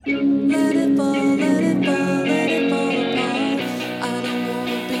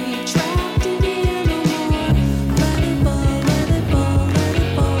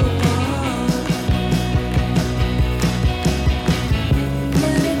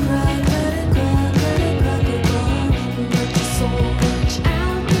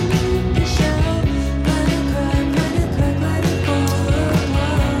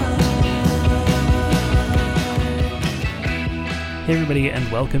everybody,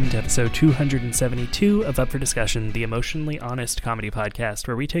 and welcome to episode 272 of Up for Discussion, the emotionally honest comedy podcast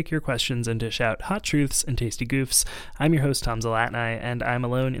where we take your questions and dish out hot truths and tasty goofs. I'm your host, Tom Zalatni, and I'm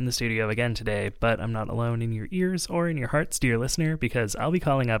alone in the studio again today, but I'm not alone in your ears or in your hearts, dear listener, because I'll be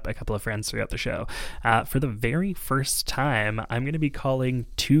calling up a couple of friends throughout the show. For the very first time, I'm going to be calling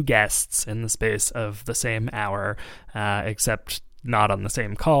two guests in the space of the same hour, except not on the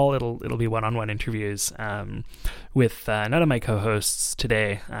same call. It'll be one-on-one interviews with none of my co-hosts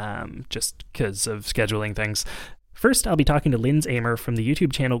today, just because of scheduling things. First, I'll be talking to Linz Amer from the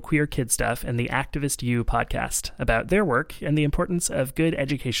YouTube channel Queer Kid Stuff and the Activist U podcast about their work and the importance of good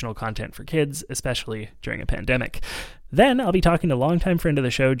educational content for kids, especially during a pandemic. Then I'll be talking to longtime friend of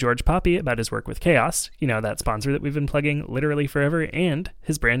the show, George Poppy, about his work with Chaos, you know, that sponsor that we've been plugging literally forever, and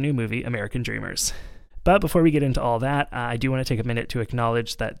his brand new movie, American Dreamers. But before we get into all that, I do want to take a minute to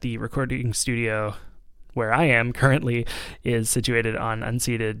acknowledge that the recording studio where I am currently is situated on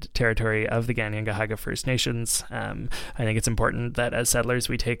unceded territory of the Kanien'kehá:ka First Nations. I think it's important that as settlers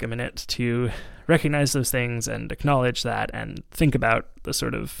we take a minute to recognize those things and acknowledge that and think about the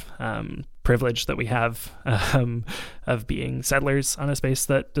sort of privilege that we have of being settlers on a space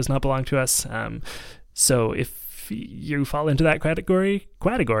that does not belong to us. So if you fall into that category,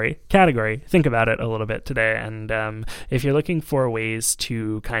 think about it a little bit today. And if you're looking for ways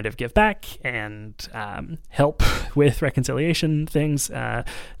to kind of give back and help with reconciliation things,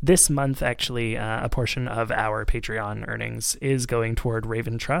 this month, actually, a portion of our Patreon earnings is going toward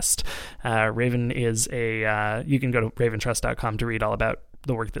Raven Trust. Raven is you can go to raventrust.com to read all about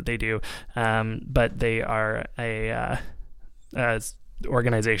the work that they do. But they are a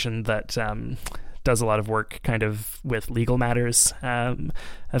organization that does a lot of work kind of with legal matters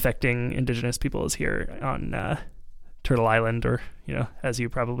affecting Indigenous peoples here on Turtle Island, or, you know, as you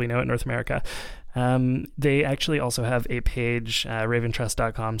probably know, in North America. They actually also have a page,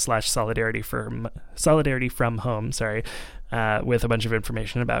 raventrust.com/solidarity from home, with a bunch of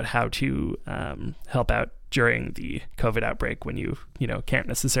information about how to help out during the COVID outbreak when you can't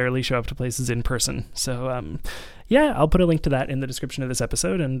necessarily show up to places in person. So yeah, I'll put a link to that in the description of this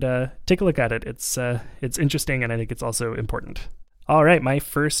episode, and take a look at it. It's interesting, and I think it's also important. All right, my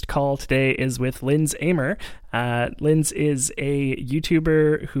first call today is with Linz Amer. Linz is a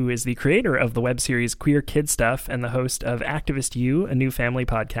YouTuber who is the creator of the web series Queer Kid Stuff and the host of Activist U, a new family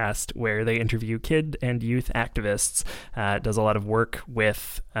podcast where they interview kid and youth activists. Does a lot of work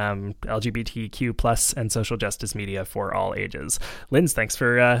with LGBTQ plus and social justice media for all ages. Linz, thanks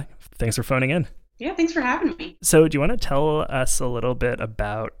for phoning in. Yeah, thanks for having me. So do you want to tell us a little bit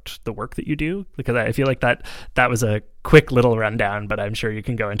about the work that you do? Because I feel like that was a quick little rundown, but I'm sure you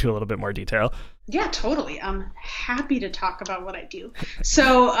can go into a little bit more detail. Yeah, totally. I'm happy to talk about what I do.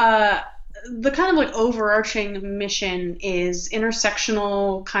 So the kind of like overarching mission is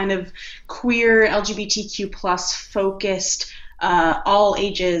intersectional, kind of queer LGBTQ plus focused all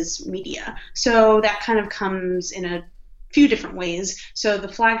ages media. So that kind of comes in a few different ways. So the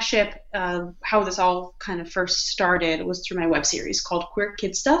flagship, how this all kind of first started was through my web series called Queer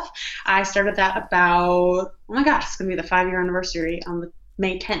Kid Stuff. I started that about, oh my gosh, it's going to be the 5-year anniversary on the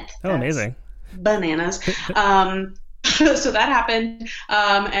May 10th. Oh, amazing. Bananas. So that happened.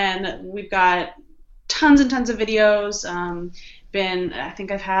 And we've got tons and tons of videos. I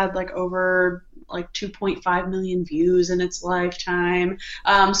think I've had over 2.5 million views in its lifetime.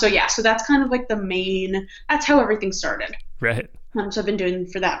 So that's kind of like that's how everything started. Right. So I've been doing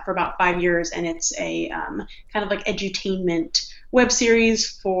that for about 5 years, and it's a kind of like edutainment web series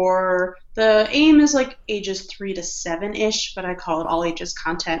for, the aim is ages 3 to 7-ish, but I call it all ages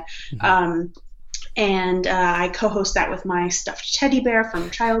content. Mm-hmm. And I co-host that with my stuffed teddy bear from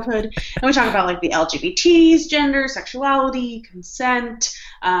childhood. And we talk about the LGBTs, gender, sexuality, consent.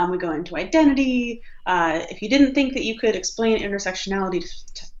 We go into identity. If you didn't think that you could explain intersectionality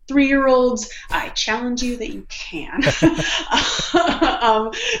to 3-year-olds, I challenge you that you can.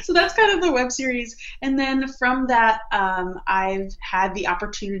 So that's kind of the web series. And then from that, I've had the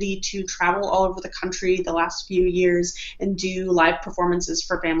opportunity to travel all over the country the last few years and do live performances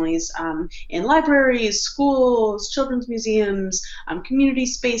for families in libraries, schools, children's museums, community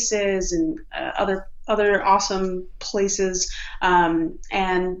spaces, and other awesome places,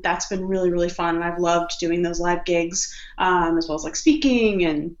 and that's been really, really fun. And I've loved doing those live gigs, as well as speaking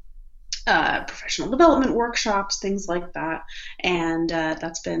and professional development workshops, things like that. And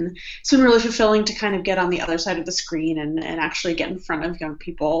it's been really fulfilling to kind of get on the other side of the screen and actually get in front of young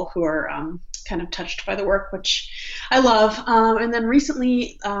people who are kind of touched by the work, which I love. And then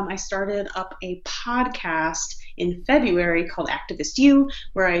recently I started up a podcast in February called Activist U,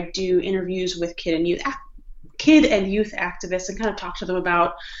 where I do interviews with kid and kid and youth activists and kind of talk to them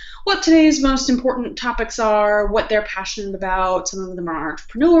about what today's most important topics are, what they're passionate about. Some of them are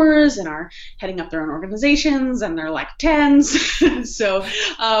entrepreneurs and are heading up their own organizations, and they're like 10s. So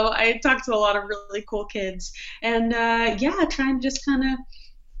I talked to a lot of really cool kids, and trying to just kind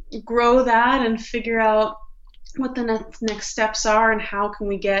of grow that and figure out what the next steps are and how can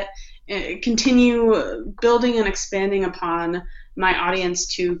we continue building and expanding upon my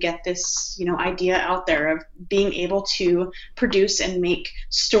audience to get this, idea out there of being able to produce and make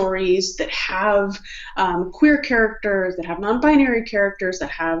stories that have queer characters, that have non-binary characters, that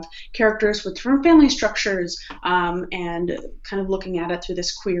have characters with different family structures, and kind of looking at it through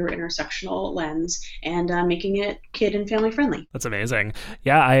this queer intersectional lens and making it kid and family friendly. That's amazing.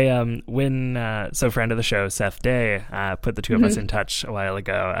 Yeah, so friend of the show, Seth Day, put the two of us in touch a while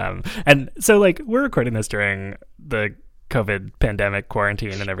ago. And so we're recording this during the COVID pandemic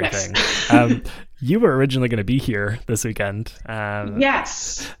quarantine and everything. Yes. You were originally going to be here this weekend.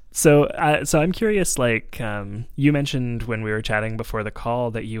 Yes. So I'm curious, you mentioned when we were chatting before the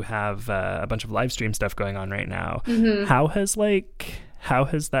call that you have a bunch of live stream stuff going on right now. Mm-hmm. How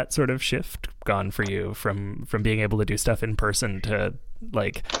has that sort of shift gone for you from being able to do stuff in person to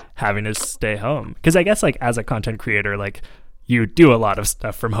having to stay home? Because I guess as a content creator, you do a lot of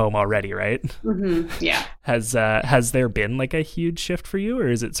stuff from home already, right? Mm-hmm. Yeah. Has there been a huge shift for you, or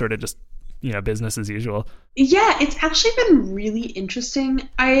is it sort of just, business as usual? Yeah, it's actually been really interesting.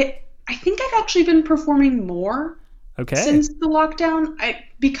 I think I've actually been performing more since the lockdown.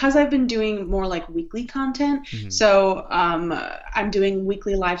 Because I've been doing more weekly content. Mm-hmm. So I'm doing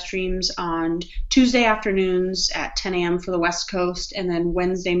weekly live streams on Tuesday afternoons at 10 a.m. for the West Coast, and then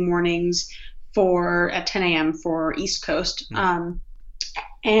Wednesday mornings at 10 a.m. for East Coast. Mm-hmm.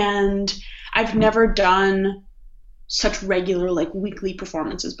 And I've never done such regular weekly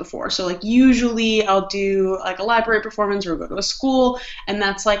performances before. So usually I'll do a library performance or go to a school, and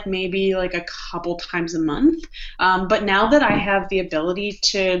that's maybe a couple times a month. But now that I have the ability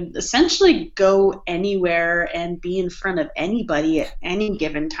to essentially go anywhere and be in front of anybody at any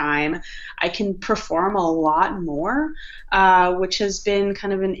given time, I can perform a lot more, which has been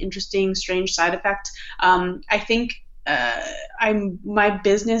kind of an interesting, strange side effect. I think my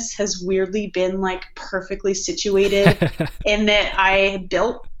business has weirdly been perfectly situated in that I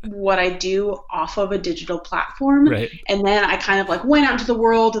built what I do off of a digital platform. Right. And then I kind of went out into the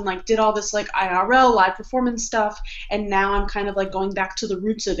world and did all this IRL live performance stuff. And now I'm kind of going back to the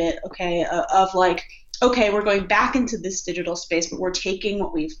roots of it. Okay. Okay, we're going back into this digital space, but we're taking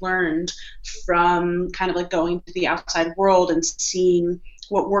what we've learned from kind of going to the outside world and seeing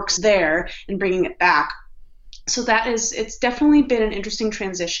what works there and bringing it back. So it's definitely been an interesting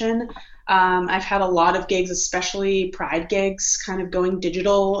transition. I've had a lot of gigs, especially Pride gigs, kind of going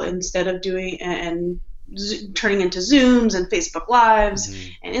digital instead of doing and turning into Zooms and Facebook Lives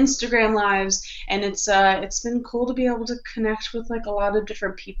and Instagram Lives. And it's been cool to be able to connect with a lot of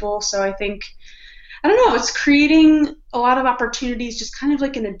different people. So I think, I don't know, it's creating a lot of opportunities just kind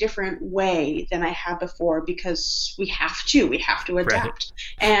of in a different way than I had before, because we have to adapt. Right.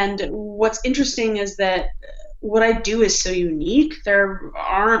 And what's interesting is that what I do is so unique. There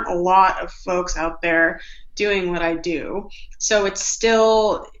aren't a lot of folks out there doing what I do. So it's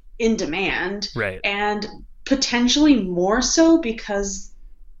still in demand. Right. And potentially more so because,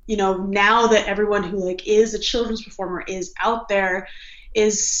 now that everyone who is a children's performer is out there,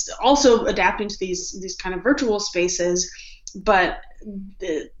 is also adapting to these kind of virtual spaces, but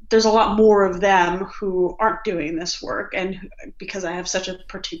there's a lot more of them who aren't doing this work. And because I have such a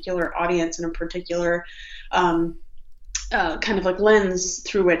particular audience and a particular kind of lens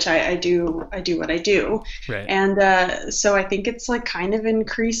through which I do what I do. Right. And so I think it's kind of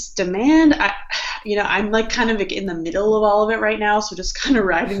increased demand. I'm kind of in the middle of all of it right now, so just kind of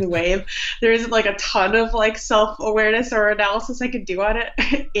riding the wave. There isn't a ton of self-awareness or analysis I could do on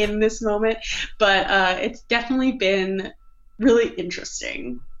it in this moment, but it's definitely been really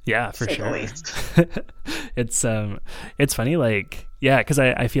interesting. Yeah, for sure. It's funny, because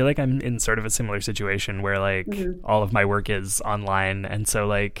I feel like I'm in sort of a similar situation where all of my work is online, and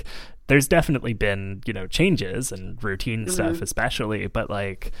so there's definitely been changes and routine stuff especially, but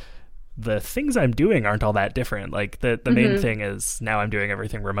the things I'm doing aren't all that different. The main thing is now I'm doing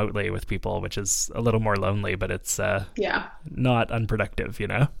everything remotely with people, which is a little more lonely, but it's not unproductive,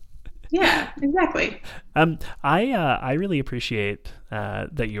 Yeah, exactly. I really appreciate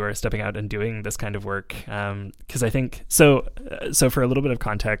that you are stepping out and doing this kind of work, because I think so for a little bit of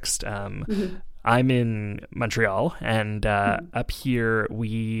context, I'm in Montreal, and up here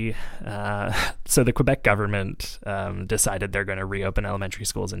so the Quebec government decided they're going to reopen elementary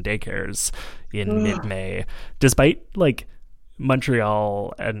schools and daycares in mid-May, despite like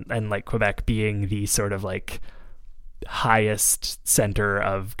Montreal and like Quebec being the sort of like highest center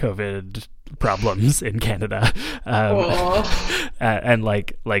of COVID problems in Canada, and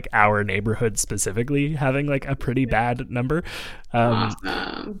like our neighborhood specifically having like a pretty bad number.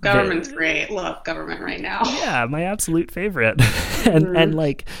 Awesome. Government's great. Love government right now. Yeah, my absolute favorite. And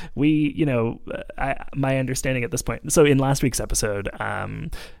like my understanding at this point. So in last week's episode,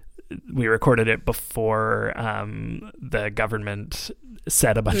 we recorded it before the government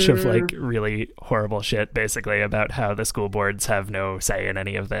said a bunch of like really horrible shit basically about how the school boards have no say in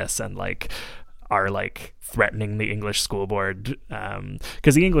any of this and like are like threatening the English school board,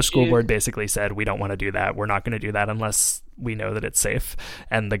 because the English school board basically said, we don't want to do that, we're not going to do that unless we know that it's safe,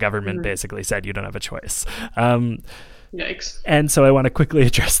 and the government basically said you don't have a choice. Yikes. And so I want to quickly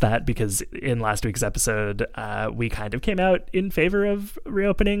address that, because in last week's episode, we kind of came out in favor of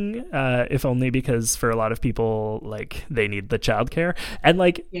reopening, if only because for a lot of people, like, they need the childcare. And,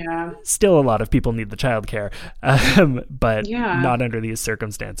 like, still a lot of people need the childcare, but not under these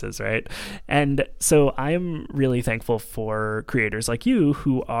circumstances, right? And so I'm really thankful for creators like you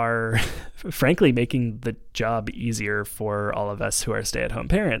who are, frankly, making the job easier for all of us who are stay-at-home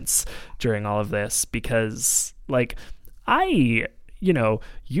parents during all of this, because, like, I,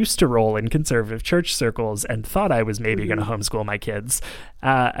 used to roll in conservative church circles and thought I was maybe going to homeschool my kids.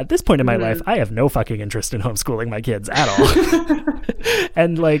 At this point in my life, I have no fucking interest in homeschooling my kids at all.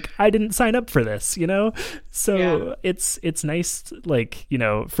 And like, I didn't sign up for this, So it's nice, like,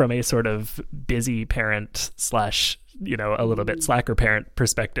 from a sort of busy parent / a little bit slacker parent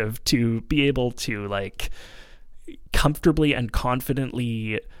perspective, to be able to like comfortably and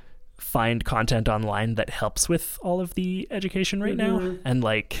confidently find content online that helps with all of the education right now. And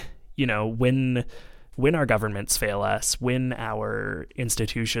like, when our governments fail us, when our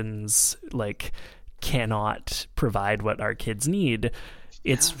institutions like cannot provide what our kids need,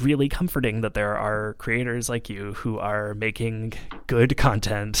 it's really comforting that there are creators like you who are making good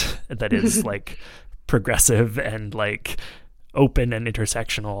content that is like progressive and like open and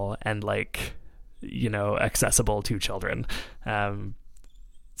intersectional and like, accessible to children.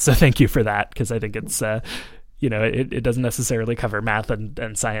 So thank you for that, because I think it's, it doesn't necessarily cover math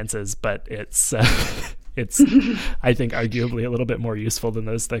and sciences, but it's I think arguably a little bit more useful than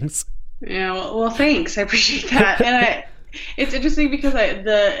those things. Yeah, well thanks. I appreciate that. And it's interesting because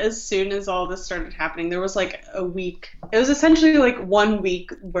as soon as all this started happening, there was like a week. It was essentially like 1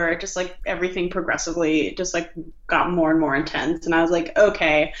 week where it just like everything progressively just like got more and more intense. And I was like,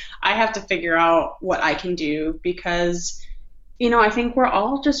 okay, I have to figure out what I can do, because I think we're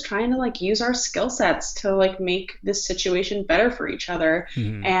all just trying to like use our skill sets to like make this situation better for each other.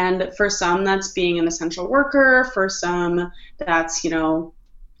 And for some, that's being an essential worker. For some, that's,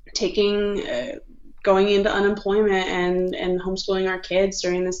 going into unemployment and homeschooling our kids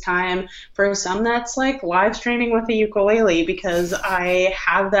during this time. For some, that's like live streaming with a ukulele, because I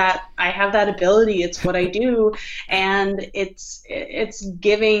have that ability. It's what I do. And it's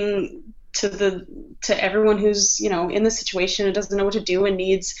giving to everyone who's in the situation and doesn't know what to do and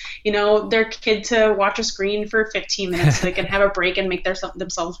needs their kid to watch a screen for 15 minutes so they can have a break and make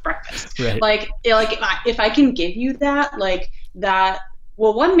themselves breakfast. Right. Like if I can give you that, like that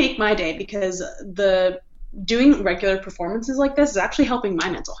will, one, make my day, because doing regular performances like this is actually helping my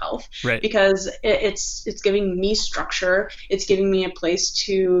mental health. Right. Because it's giving me structure. It's giving me a place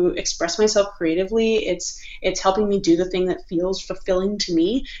to express myself creatively. It's helping me do the thing that feels fulfilling to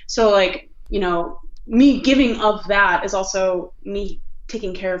me. So like, me giving of that is also me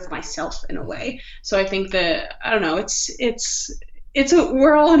taking care of myself in a way. So I think that, I don't know,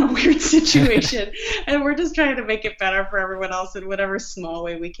 we're all in a weird situation and we're just trying to make it better for everyone else in whatever small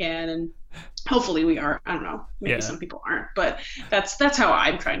way we can. And hopefully we are. I don't know. Maybe some people aren't, but that's how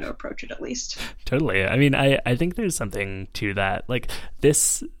I'm trying to approach it, at least. Totally. I mean, I think there's something to that. Like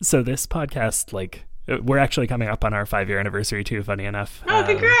this podcast, like, we're actually coming up on our 5-year anniversary too, funny enough. Oh,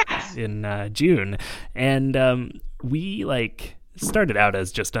 congrats! In June. And we like started out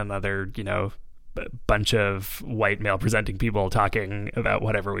as just another, bunch of white male presenting people talking about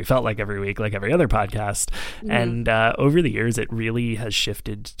whatever we felt like every week, like every other podcast. And over the years, it really has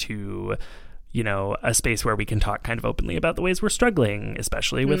shifted to, a space where we can talk kind of openly about the ways we're struggling,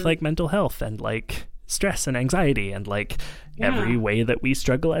 especially with like mental health and like stress and anxiety and like every way that we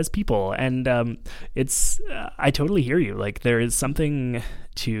struggle as people. And I totally hear you. Like there's something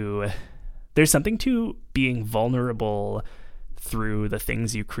to being vulnerable through the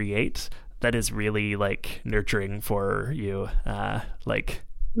things you create that is really like nurturing for you. Like,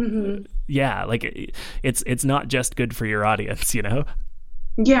 yeah, like it's not just good for your audience, you know?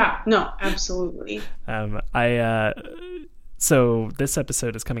 Yeah, no, absolutely. So this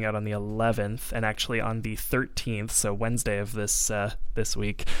episode is coming out on the 11th, and actually on the 13th, so Wednesday of this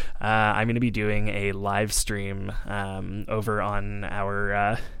week, I'm going to be doing a live stream over on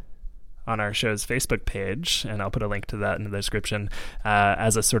our show's Facebook page, and I'll put a link to that in the description,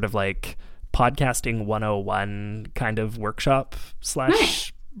 as a sort of like podcasting 101 kind of workshop /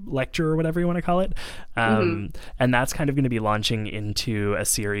 lecture or whatever you want to call it. And that's kind of going to be launching into a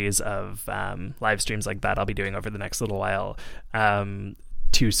series of live streams like that I'll be doing over the next little while,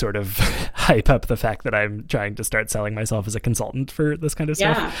 to sort of hype up the fact that I'm trying to start selling myself as a consultant for this kind of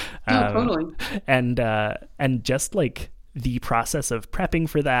stuff. Totally. And just like the process of prepping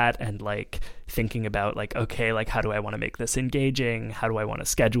for that, and like thinking about like, okay, like how do I want to make this engaging? How do I want to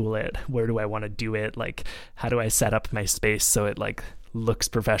schedule it? Where do I want to do it? Like, how do I set up my space so it like looks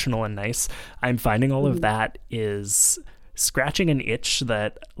professional and nice? I'm finding all of that is scratching an itch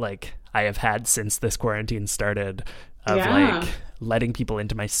that like I have had since this quarantine started, of like letting people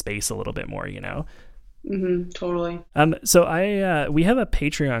into my space a little bit more, you know? Totally. So we have a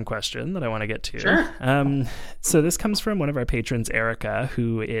Patreon question that I want to get to. Sure. So this comes from one of our patrons, Erica,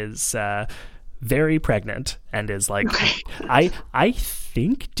 who is very pregnant and is like, I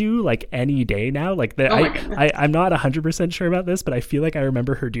think due like any day now. Like I'm not 100% sure about this, but I feel like I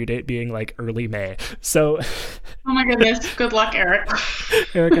remember her due date being like early May. So oh my goodness, good luck, Eric.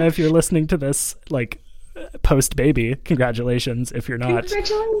 Erica, if you're listening to this, like post baby, congratulations. If you're not,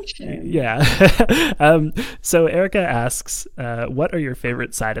 congratulations. Yeah. So Erica asks, what are your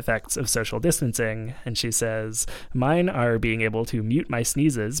favorite side effects of social distancing? And she says, mine are being able to mute my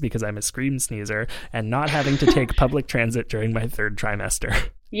sneezes because I'm a scream sneezer, and not having to take public transit during my third trimester.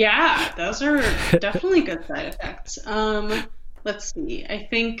 Yeah, those are definitely good side effects. Let's see. I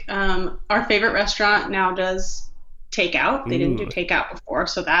think our favorite restaurant now does takeout. They didn't do takeout before,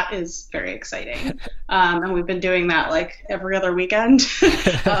 so that is very exciting. And we've been doing that like every other weekend,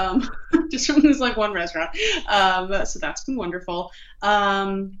 just from this like one restaurant. So that's been wonderful.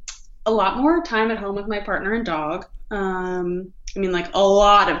 A lot more time at home with my partner and dog. I mean, like a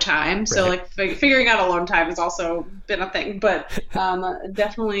lot of time. So like figuring out alone time has also been a thing, but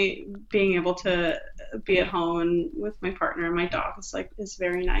definitely being able to be at home and with my partner and my dog is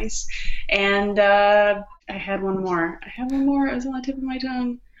very nice. And I had one more. It was on the tip of my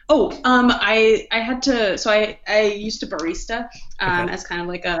tongue. I had to. So I used to barista as kind of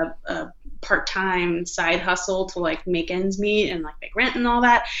like a part-time side hustle to like make ends meet and like make rent and all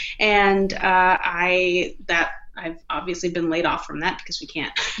that. And I've obviously been laid off from that because we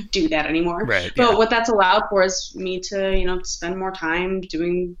can't do that anymore. Right, but what that's allowed for is me to, spend more time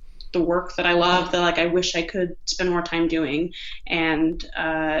doing the work that I love, that like I wish I could spend more time doing. And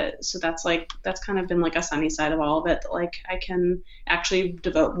so that's kind of been like a sunny side of all of it, that like I can actually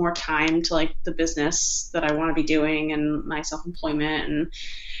devote more time to like the business that I want to be doing and my self-employment and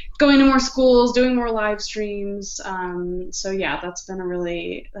going to more schools, doing more live streams. So yeah, that's been a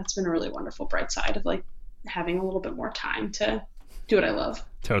really wonderful bright side of like having a little bit more time to do what I love.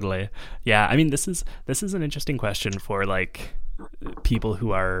 Totally. Yeah. I mean, this is an interesting question for like people who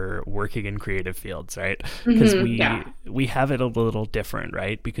are working in creative fields, right? Because we have it a little different,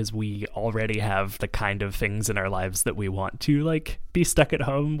 right? Because we already have the kind of things in our lives that we want to like be stuck at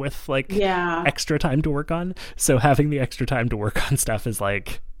home with like extra time to work on. So having the extra time to work on stuff is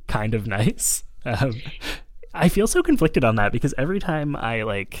like kind of nice. I feel so conflicted on that, because every time I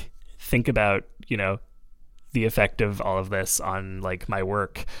like think about, the effect of all of this on like my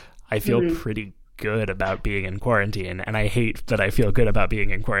work, I feel pretty good about being in quarantine, and I hate that I feel good about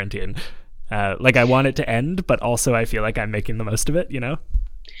being in quarantine. Like I want it to end, but also I feel like I'm making the most of it,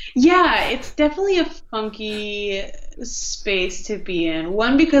 Yeah, it's definitely a funky space to be in.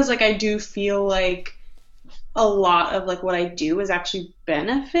 One, because like I do feel like a lot of like what I do is actually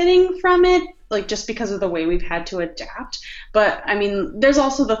benefiting from it, like just because of the way we've had to adapt. But I mean, there's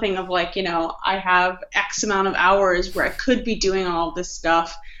also the thing of like, I have X amount of hours where I could be doing all this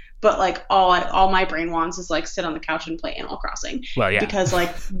stuff, but like all my brain wants is like sit on the couch and play Animal Crossing. Well, yeah. Because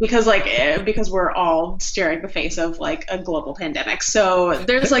we're all staring the face of like a global pandemic. So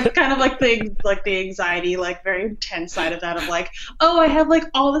there's like kind of like the anxiety, like very intense side of that of like, oh, I have like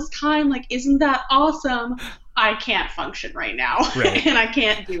all this time. Like, isn't that awesome? I can't function right now. Right. And I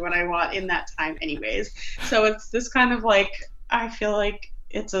can't do what I want in that time anyways. So it's this kind of like, I feel like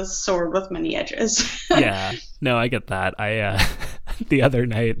it's a sword with many edges. Yeah, no, I get that. The other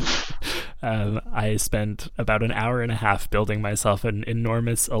night, I spent about an hour and a half building myself an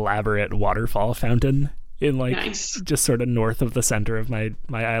enormous, elaborate waterfall fountain in like Nice. just sort of north of the center of my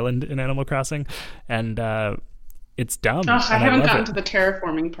island in Animal Crossing, and it's dumb. Oh, I and haven't love gotten it. to the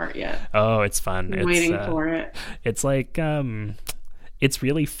terraforming part yet. Oh, it's fun. I'm waiting for it. It's like it's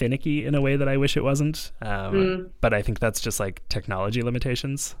really finicky in a way that I wish it wasn't. But I think that's just like technology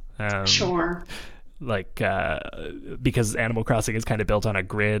limitations. Sure. Like because Animal Crossing is kind of built on a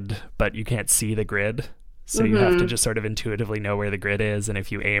grid, but you can't see the grid. So you have to just sort of intuitively know where the grid is, and if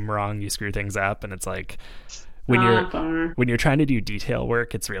you aim wrong, you screw things up, and it's like Bummer. when you're trying to do detail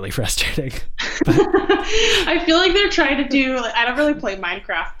work, it's really frustrating. I feel like they're trying to do, like, I don't really play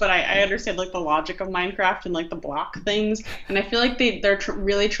Minecraft, but I understand like the logic of Minecraft and like the block things, and I feel like they're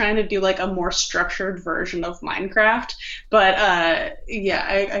really trying to do like a more structured version of Minecraft, but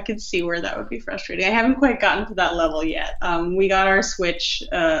yeah, I could see where that would be frustrating. I haven't quite gotten to that level yet. We got our Switch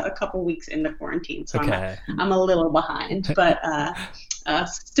a couple weeks into quarantine, so Okay. I'm a little behind, but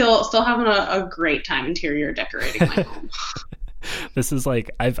still having a great time interior decorating my home. This is like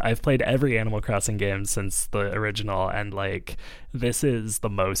I've played every Animal Crossing game since the original, and like this is the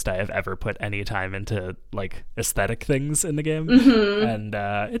most I have ever put any time into like aesthetic things in the game. And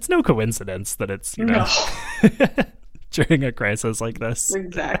it's no coincidence that it's, you know, during a crisis like this.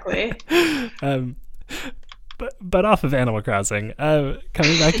 Exactly. But off of Animal Crossing,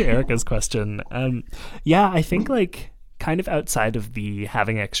 coming back to Erica's question, yeah, I think like kind of outside of the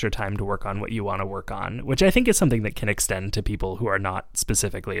having extra time to work on what you want to work on, which I think is something that can extend to people who are not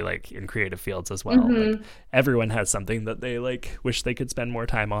specifically like in creative fields as well. Like everyone has something that they like wish they could spend more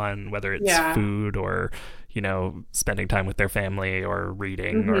time on, whether it's food or, you know, spending time with their family or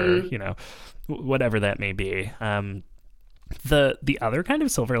reading or, you know, whatever that may be. The other kind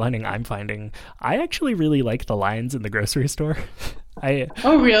of silver lining I'm finding, I actually really like the lines in the grocery store.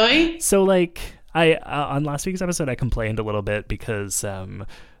 Oh, really? So like I on last week's episode I complained a little bit because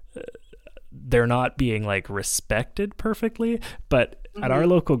they're not being like respected perfectly, but at our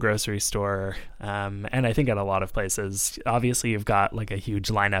local grocery store, and I think at a lot of places, obviously you've got like a huge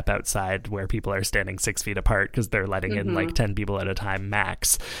lineup outside where people are standing 6 feet apart because they're letting in like 10 people at a time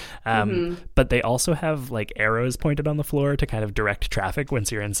max. But they also have like arrows pointed on the floor to kind of direct traffic once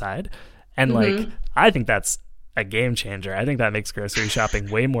you're inside. And like, I think that's a game changer. I think that makes grocery shopping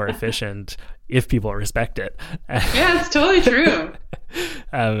way more efficient if people respect it. Yeah, it's totally true.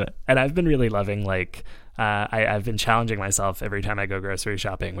 And I've been really loving like I've been challenging myself every time I go grocery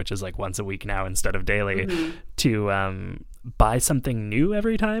shopping, which is like once a week now instead of daily, to buy something new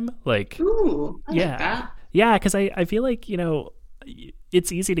every time. Like, ooh, I like that. Yeah, because I feel like, you know,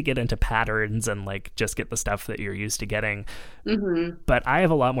 it's easy to get into patterns and like just get the stuff that you're used to getting. But I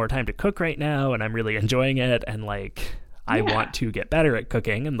have a lot more time to cook right now, and I'm really enjoying it. And like, I want to get better at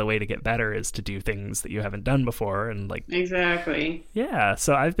cooking, and the way to get better is to do things that you haven't done before. And like, exactly. Yeah.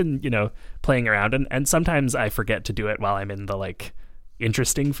 So I've been, you know, playing around, and sometimes I forget to do it while I'm in the like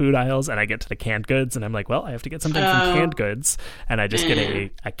interesting food aisles, and I get to the canned goods and I'm like, well, I have to get something from canned goods, and I just get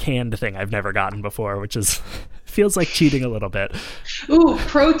a canned thing I've never gotten before, which is feels like cheating a little bit. Ooh,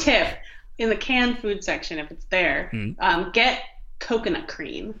 pro tip in the canned food section, if it's there, get coconut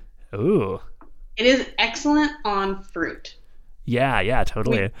cream. Ooh, it is excellent on fruit. Yeah,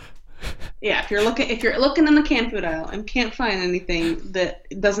 totally. Yeah, if you're looking in the canned food aisle and can't find anything that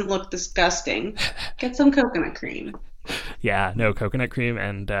doesn't look disgusting, get some coconut cream. Yeah, no, coconut cream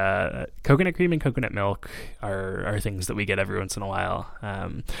and coconut milk are things that we get every once in a while.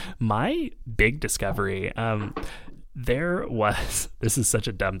 My big discovery, this is such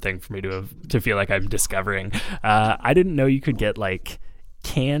a dumb thing for me to feel like I'm discovering. I didn't know you could get like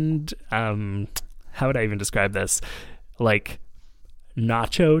canned, how would I even describe this? Like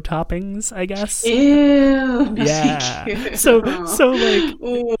nacho toppings, I guess. Ew. Yeah. So like,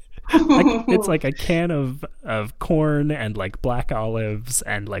 ooh. It's like a can of corn and like black olives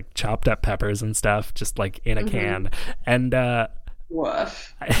and like chopped up peppers and stuff, just like in a can. And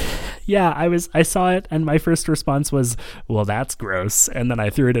woof. I saw it, and my first response was, well, that's gross, and then I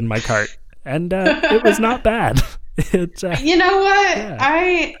threw it in my cart, and it was not bad. You know what? Yeah.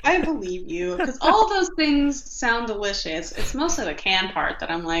 I believe you, because all those things sound delicious. It's mostly the canned part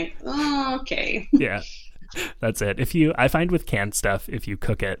that I'm like, oh, okay. Yeah, that's it. I find with canned stuff, if you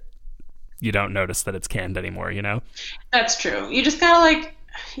cook it, you don't notice that it's canned anymore, you know? That's true. You just gotta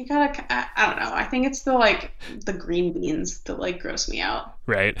I don't know. I think it's the green beans that like gross me out.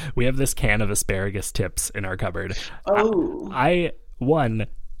 Right. We have this can of asparagus tips in our cupboard. Oh. I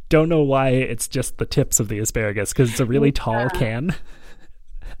don't know why it's just the tips of the asparagus, because it's a really tall can.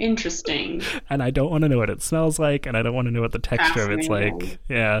 Interesting. And I don't want to know what it smells like, and I don't want to know what the texture of it's like.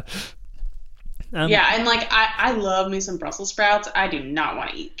 Yeah. Yeah, and like I love me some Brussels sprouts. I do not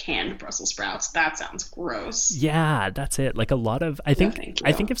want to eat canned Brussels sprouts. That sounds gross. Yeah, that's it. Like a lot of No, thank I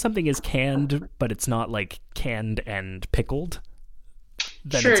you. think if something is canned but it's not like canned and pickled,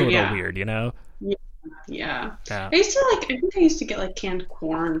 then Sure, it's a little yeah. weird, you know? Yeah. Yeah. Yeah. I think I used to get like canned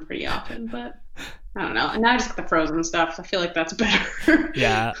corn pretty often, but I don't know. And now I just get the frozen stuff. I feel like that's better.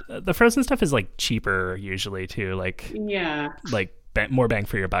 Yeah, the frozen stuff is like cheaper usually too, Yeah. more bang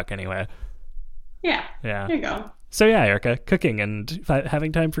for your buck anyway. Yeah. Yeah. There you go. So yeah, Erica, cooking and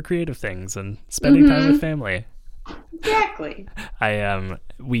having time for creative things and spending time with family. Exactly.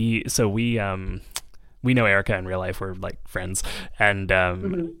 We know Erica in real life. We're like friends,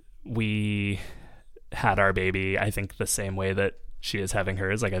 and we had our baby. I think the same way that she is having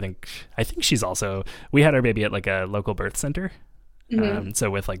hers. Like I think she's also. We had our baby at like a local birth center. So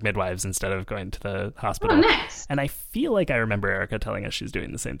with like midwives instead of going to the Oh, hospital. nice. And I feel like I remember Erica telling us she's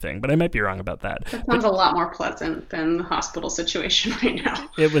doing the same thing, but I might be wrong about that. That But sounds a lot more pleasant than the hospital situation right now.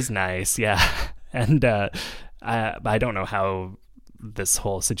 it was nice, yeah. And I don't know how this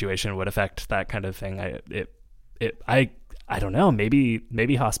whole situation would affect that kind of thing. I don't know.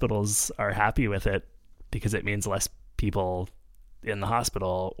 Maybe hospitals are happy with it because it means less people in the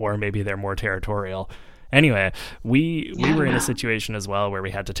hospital, or maybe they're more territorial. Anyway, we were in a situation as well where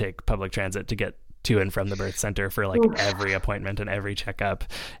we had to take public transit to get to and from the birth center for like every appointment and every checkup,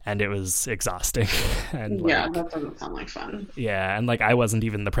 and it was exhausting. And Yeah, like, that doesn't sound like fun. yeah, and like I wasn't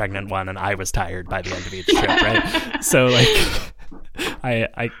even the pregnant one, and I was tired by the end of each trip, right? So like,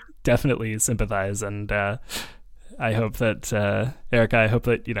 I definitely sympathize, and I hope that Erica, I hope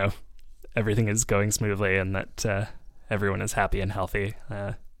that everything is going smoothly and that everyone is happy and healthy.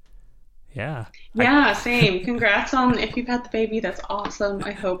 Yeah. Yeah, same. Congrats on if you've had the baby. That's awesome.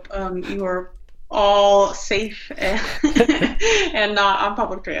 I hope you are all safe and not on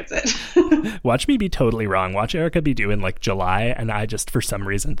public transit. Watch me be totally wrong. Watch Erica be due in like July, and I just for some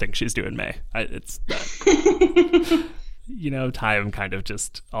reason think she's due in May. Time kind of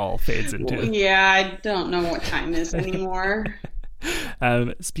just all fades into. Yeah, I don't know what time is anymore.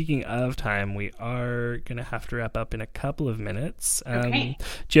 Speaking of time, we are going to have to wrap up in a couple of minutes. Okay.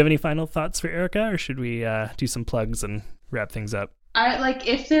 Do you have any final thoughts for Erica, or should we do some plugs and wrap things up? I like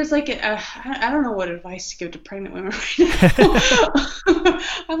if there's like I don't know what advice to give to pregnant women right now.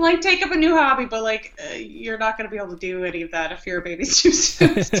 I'm like, take up a new hobby, but like you're not going to be able to do any of that if your baby's too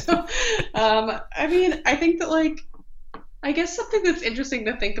soon. So, I mean, I think that like I guess something that's interesting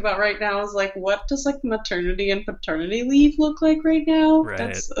to think about right now is like, what does like maternity and paternity leave look like right now? Right.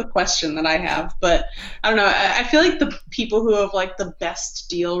 That's a question that I have, but I don't know. I feel like the people who have like the best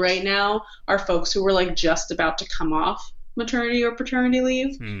deal right now are folks who were like just about to come off maternity or paternity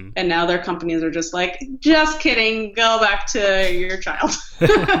leave, and now their companies are just like, just kidding, go back to your child. And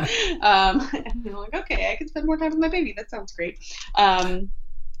they're like, okay, I can spend more time with my baby. That sounds great. But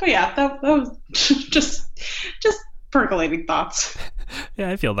yeah, that was just percolating thoughts. Yeah,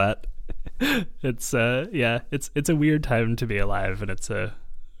 I feel that. It's it's a weird time to be alive, and it's a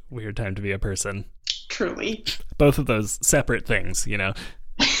weird time to be a person. Truly. Both of those separate things, Yeah.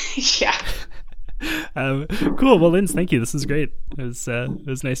 Cool. Well, Linz, thank you. This is great. It was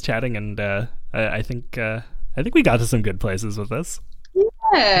nice chatting, and I think we got to some good places with this.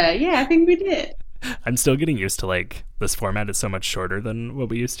 Yeah, I think we did. I'm still getting used to like this format is so much shorter than what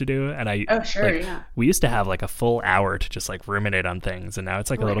we used to do, and we used to have like a full hour to just like ruminate on things, and now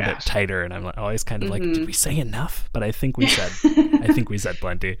it's like a little bit tighter, and I'm always kind of like, did we say enough? But I think we said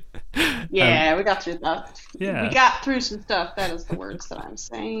plenty. Yeah, we got through that. Yeah, we got through some stuff. That is the words that I'm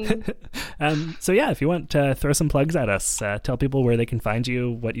saying. So yeah, if you want to throw some plugs at us, tell people where they can find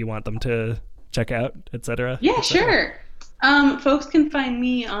you, what you want them to check out, etc. Yeah, sure. Folks can find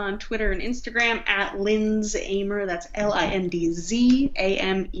me on Twitter and Instagram at Linz Amer. That's LINDZAMER.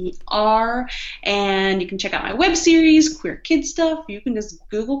 And you can check out my web series, Queer Kid Stuff. You can just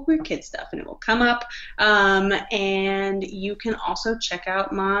Google Queer Kid Stuff and it will come up. And you can also check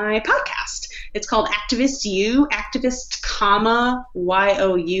out my podcast. It's called Activist You, activist, comma,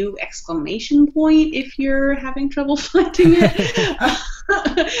 YOU, exclamation point, if you're having trouble finding it.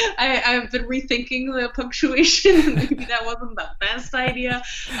 I've been rethinking the punctuation. Maybe that wasn't the best idea,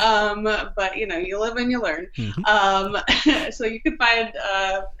 but you live and you learn. So you can find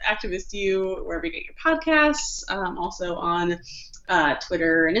Activist You wherever you get your podcasts, also on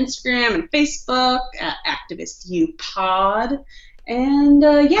Twitter and Instagram and Facebook at Activist You Pod. And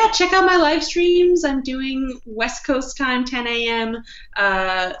check out my live streams. I'm doing West Coast time, 10 a.m.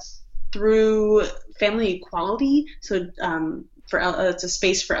 Through Family Equality. So it's a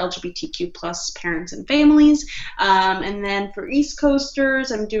space for LGBTQ plus parents and families. And then for East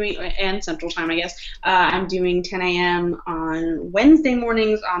Coasters, I'm doing, and Central Time, I guess, I'm doing 10 a.m. on Wednesday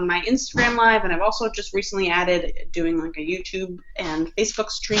mornings on my Instagram Live, and I've also just recently added doing like a YouTube and Facebook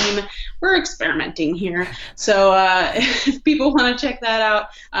stream. We're experimenting here, so if people want to check that out,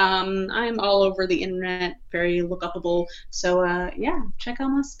 I'm all over the internet, very look-upable. So yeah, check out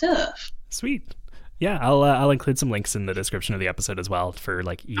my stuff. Sweet. Yeah, I'll include some links in the description of the episode as well for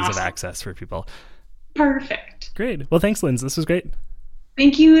like ease of access for people. Perfect. Great. Well, thanks, Linz. This was great.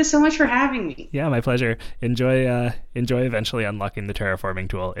 Thank you so much for having me. Yeah, my pleasure. Enjoy eventually unlocking the terraforming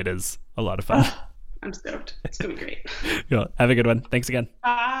tool. It is a lot of fun. I'm stoked. It's gonna be great. Cool. Have a good one. Thanks again.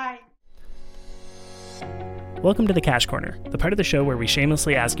 Bye. Welcome to the Cash Corner, the part of the show where we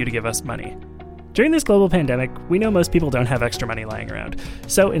shamelessly ask you to give us money. During this global pandemic, we know most people don't have extra money lying around.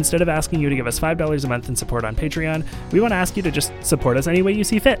 So instead of asking you to give us $5 a month in support on Patreon, we want to ask you to just support us any way you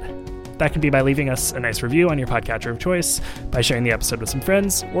see fit. That can be by leaving us a nice review on your podcatcher of choice, by sharing the episode with some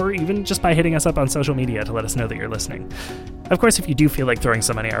friends, or even just by hitting us up on social media to let us know that you're listening. Of course, if you do feel like throwing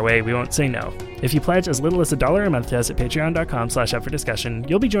some money our way, we won't say no. If you pledge as little as $1 a month to us at patreon.com/upfordiscussion,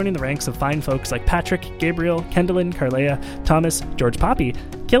 you'll be joining the ranks of fine folks like Patrick, Gabriel, Kendallin, Carlea, Thomas, George Poppy,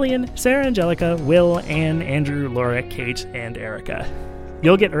 Killian, Sarah Angelica, Will, Anne, Andrew, Laura, Kate, and Erica.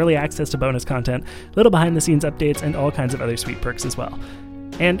 You'll get early access to bonus content, little behind-the-scenes updates, and all kinds of other sweet perks as well.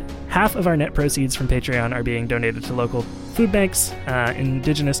 And half of our net proceeds from Patreon are being donated to local food banks,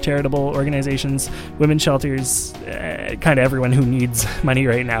 indigenous charitable organizations, women's shelters, kind of everyone who needs money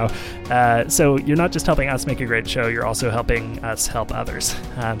right now. So you're not just helping us make a great show, you're also helping us help others.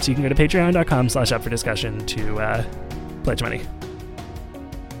 So you can go to patreon.com/upfordiscussion to pledge money.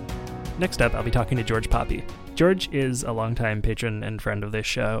 Next up, I'll be talking to George Poppy. George is a longtime patron and friend of this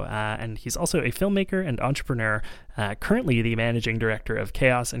show, and he's also a filmmaker and entrepreneur, currently the managing director of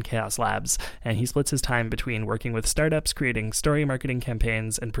Chaos and Chaos Labs, and he splits his time between working with startups, creating story marketing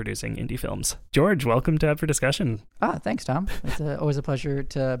campaigns, and producing indie films. George, welcome to Up for Discussion. Thanks, Tom. It's always a pleasure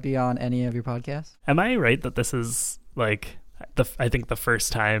to be on any of your podcasts. Am I right that this is, like, I think the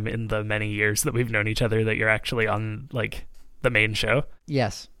first time in the many years that we've known each other that you're actually on, like, the main show?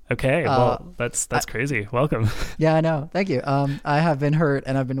 Yes. Okay, well, that's crazy. Welcome. Yeah, I know. Thank you. I have been hurt,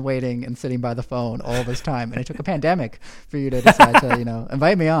 and I've been waiting and sitting by the phone all this time, and it took a pandemic for you to decide to,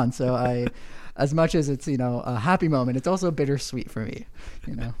 invite me on. So as much as it's, a happy moment, it's also bittersweet for me,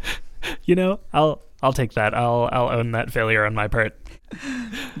 I'll take that. I'll own that failure on my part.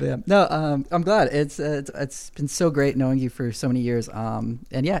 Yeah. No, I'm glad. It's been so great knowing you for so many years. And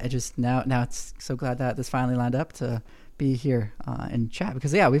yeah, it just now it's so glad that this finally lined up to be here and chat,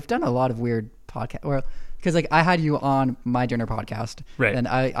 because we've done a lot of weird podcast, because like I had you on my dinner podcast, right, and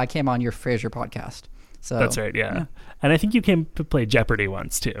I came on your Frasier podcast. So that's right, yeah. And I think you came to play Jeopardy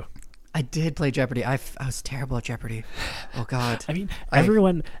once too. I did play Jeopardy. I was terrible at Jeopardy. Oh God. I mean,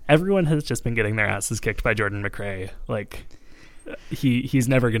 everyone has just been getting their asses kicked by Jordan McRae. Like he's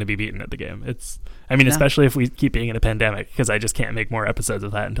never going to be beaten at the game. Especially if we keep being in a pandemic, because I just can't make more episodes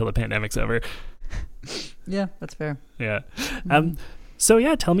of that until the pandemic's over. Yeah, that's fair. Yeah. So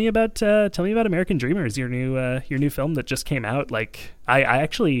yeah, tell me about American Dreamers, your new film that just came out. Like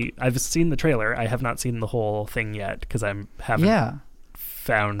I've seen the trailer. I have not seen the whole thing yet because I haven't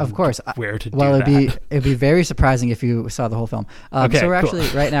found, of course, where to do that. It'd be very surprising if you saw the whole film. Okay, so we're cool. actually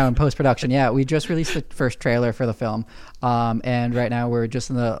right now in post-production. Yeah, we just released the first trailer for the film, and right now we're just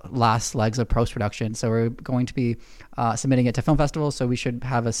in the last legs of post-production. So we're going to be submitting it to film festivals. So we should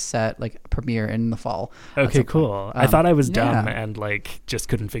have a set premiere in the fall. Okay, cool. I thought I was dumb and just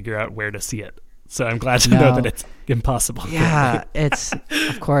couldn't figure out where to see it. So I'm glad to know that it's impossible. Yeah, it's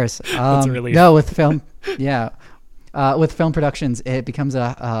of course. That's a relief. No, with film, yeah. With film productions, it becomes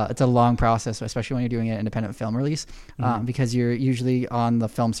it's a long process, especially when you're doing an independent film release, because you're usually on the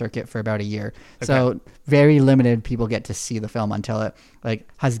film circuit for about a year. Okay. So very limited people get to see the film until it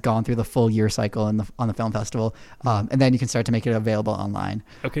has gone through the full year cycle on the film festival, and then you can start to make it available online.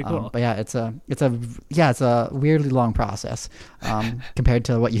 Okay, cool. But yeah, it's a weirdly long process compared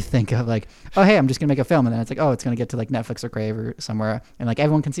to what you think of. Oh hey, I'm just gonna make a film, and then it's it's gonna get to Netflix or Crave or somewhere, and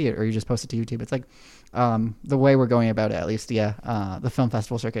everyone can see it, or you just post it to YouTube. It's the way we're going about it, at least, the film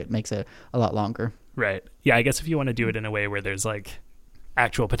festival circuit makes it a lot longer. Right. Yeah, I guess if you want to do it in a way where there's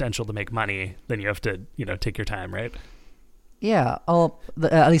actual potential to make money, then you have to, take your time, right? Yeah.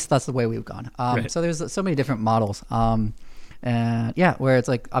 At least that's the way we've gone. Right. So there's so many different models. And where it's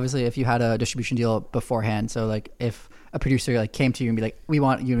obviously if you had a distribution deal beforehand, so if a producer like came to you and be like, we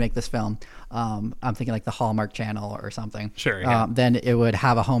want you to make this film. I'm thinking like the Hallmark Channel or something. Sure. Yeah. Then it would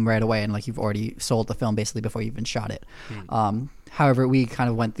have a home right away, and like you've already sold the film basically before you even shot it. However, we kind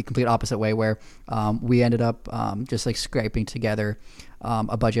of went the complete opposite way, where we ended up just like scraping together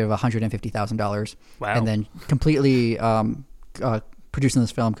a budget of $150,000, and then completely producing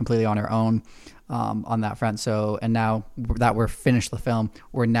this film completely on our own on that front. So, and now that we're finished the film,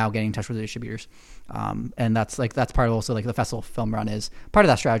 we're now getting in touch with the distributors, and that's part of also like the festival film run is part of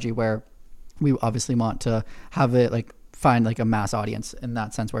that strategy, where we obviously want to have it like find like a mass audience in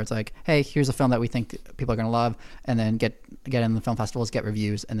that sense, where it's like, hey, here's a film that we think people are going to love, and then get in the film festivals, get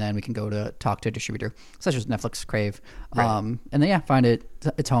reviews, and then we can go to talk to a distributor such as Netflix, Crave, and then find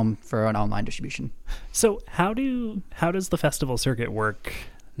its home for an online distribution. So how does the festival circuit work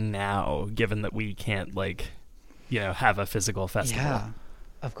now, given that we can't have a physical festival? Yeah.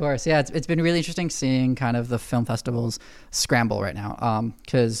 Of course, yeah. It's been really interesting seeing kind of the film festivals scramble right now.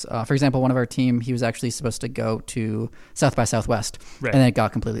 Because, for example, one of our team, he was actually supposed to go to South by Southwest, and then it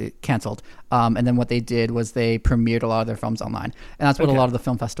got completely canceled. And then what they did was they premiered a lot of their films online, and that's what a lot of the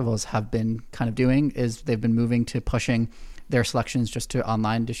film festivals have been kind of doing. Is they've been moving to pushing their selections just to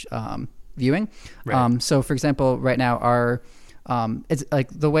online viewing. So, for example, right now our it's like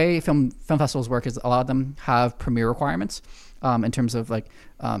the way film festivals work is a lot of them have premiere requirements. In terms of like,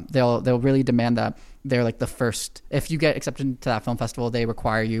 they'll really demand that they're like the first. If you get accepted to that film festival, they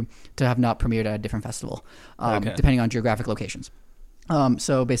require you to have not premiered at a different festival, depending on geographic locations.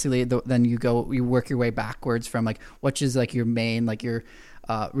 So basically, then you work your way backwards from like which is like your main, like your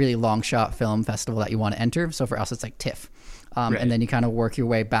really long shot film festival that you want to enter. So for us, it's like TIFF, and then you kind of work your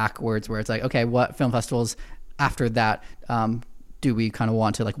way backwards, where it's like, okay, what film festivals after that do we kind of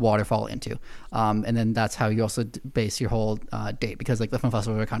want to like waterfall into, and then that's how you also base your whole date, because like the film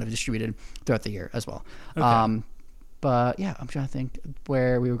festivals are kind of distributed throughout the year as well. But yeah, I'm trying to think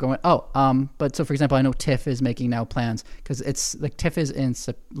where we were going. But so for example, I know TIFF is making now plans, because it's like TIFF is in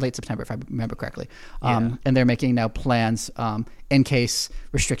late September, if I remember correctly, and they're making now plans in case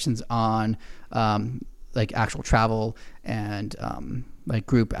restrictions on like actual travel and like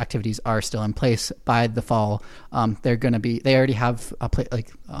group activities are still in place by the fall. They already have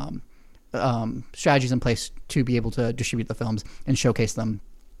strategies in place to be able to distribute the films and showcase them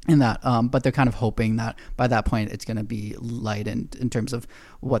in that. But they're kind of hoping that by that point it's going to be light in terms of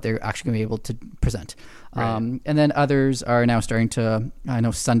what they're actually going to be able to present. And then others are now starting to, I know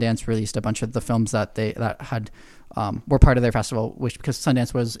Sundance released a bunch of the films that had were part of their festival, because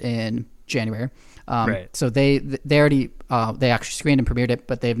Sundance was in January. So they already they actually screened and premiered it,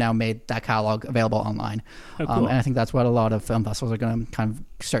 but they've now made that catalog available online. Cool. And I think that's what a lot of film festivals are going to kind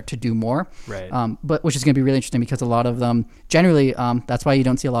of start to do more. But which is going to be really interesting, because a lot of them generally, that's why you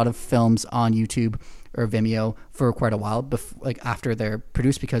don't see a lot of films on YouTube or Vimeo for quite a while, after they're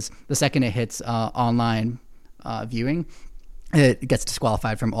produced, because the second it hits online viewing, it gets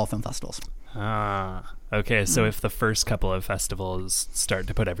disqualified from all film festivals. Okay, so if the first couple of festivals start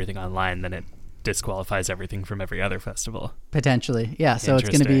to put everything online, then it disqualifies everything from every other festival. Potentially, yeah. So it's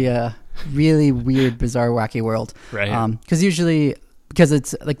going to be a really weird, bizarre, wacky world. Because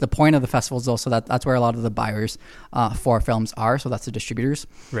it's like the point of the festival is also that's where a lot of the buyers for films are. So that's the distributors.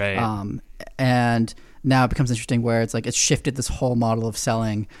 And now it becomes interesting where it's like it's shifted this whole model of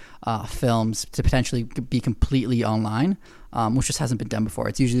selling films to potentially be completely online. Which just hasn't been done before.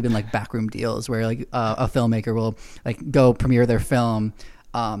 It's usually been like backroom deals where like a filmmaker will like go premiere their film,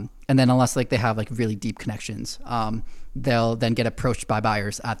 and then unless like they have like really deep connections, they'll then get approached by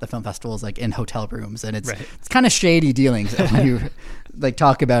buyers at the film festivals, like in hotel rooms, and it's kind of shady dealings when you like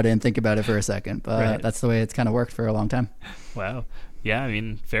talk about it and think about it for a second. But that's the way it's kind of worked for a long time. Wow. Yeah, I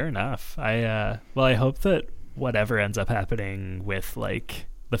mean, fair enough. I hope that whatever ends up happening with like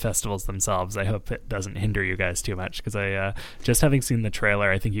the festivals themselves, I hope it doesn't hinder you guys too much, because I just having seen the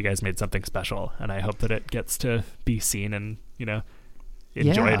trailer, I think you guys made something special, and I hope that it gets to be seen and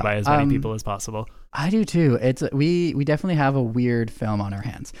enjoyed by as many people as possible. I do too. It's we definitely have a weird film on our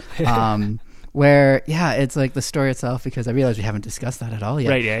hands. Where it's like the story itself, because I realize we haven't discussed that at all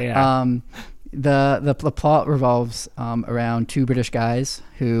yet. The plot revolves around two British guys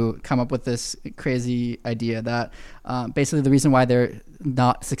who come up with this crazy idea that basically the reason why they're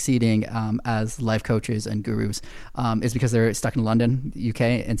not succeeding as life coaches and gurus is because they're stuck in London, UK,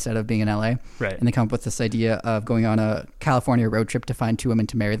 instead of being in LA. And they come up with this idea of going on a California road trip to find two women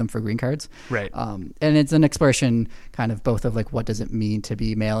to marry them for green cards. And it's an exploration kind of both of like what does it mean to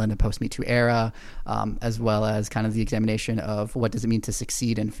be male in a post-Me Too era, as well as kind of the examination of what does it mean to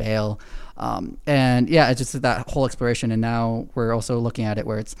succeed and fail. It's just that whole exploration. And now we're also looking at it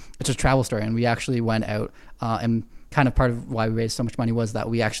where it's a travel story, and we actually went out and kind of part of why we raised so much money was that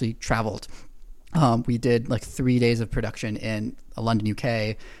we actually traveled. We did like 3 days of production in London,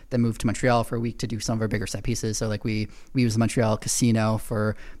 UK, then moved to Montreal for a week to do some of our bigger set pieces. So like we used the Montreal casino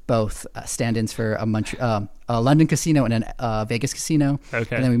for both stand-ins for a London casino and a Vegas casino.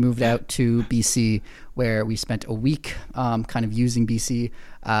 Okay. And then we moved out to BC, where we spent a week kind of using BC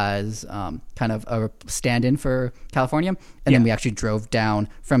as kind of a stand-in for California. And then we actually drove down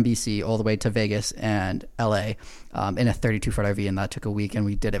from BC all the way to Vegas and LA in a 32-foot RV, and that took a week, and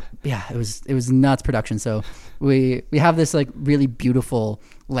we did it. Yeah, it was nuts production. So we have this like really beautiful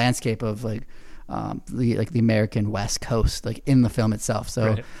landscape of like the American West Coast, like in the film itself.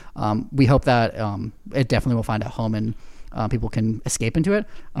 So we hope that it definitely will find a home and people can escape into it.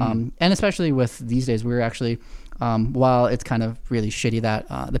 And especially with these days, we're actually, while it's kind of really shitty that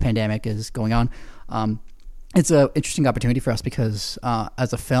the pandemic is going on, it's an interesting opportunity for us because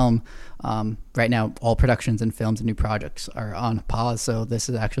as a film, right now, all productions and films and new projects are on pause. So this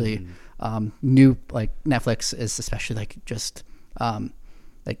is actually new, like Netflix is especially like just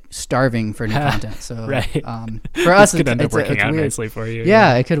like starving for new content. So for us, it could end up working out weird. nicely for you.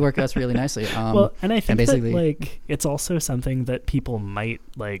 Yeah, it could work out really nicely. Well, and I think that like it's also something that people might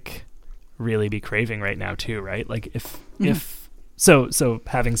like really be craving right now too, right? Like if so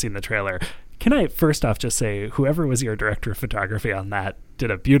having seen the trailer, can I first off just say whoever was your director of photography on that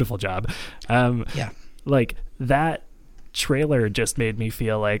did a beautiful job. Like that trailer just made me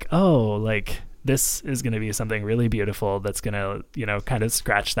feel like, oh, like this is going to be something really beautiful that's going to, you know, kind of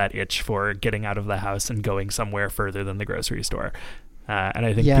scratch that itch for getting out of the house and going somewhere further than the grocery store. And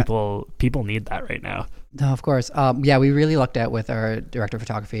I think people need that right now. No, of course. We really lucked out with our director of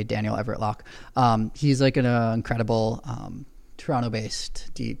photography, Daniel Everett Locke. He's like an incredible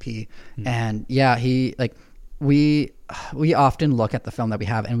Toronto-based DP. And he like we often look at the film that we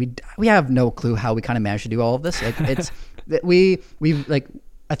have, and we have no clue how we kind of managed to do all of this. Like it's we like.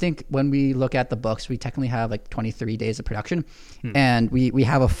 I think when we look at the books, we technically have like 23 days of production, and we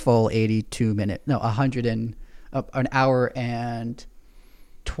have a full 100 and an hour and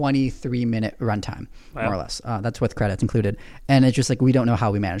 23-minute runtime, more or less. That's with credits included. And it's just like, we don't know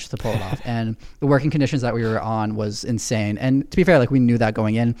how we managed to pull it off. And the working conditions that we were on was insane. And to be fair, like we knew that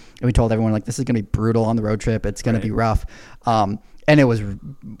going in, and we told everyone like, this is going to be brutal on the road trip. It's going to be rough. And it was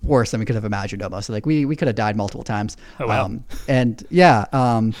worse than we could have imagined almost. So like we could have died multiple times. Oh, wow.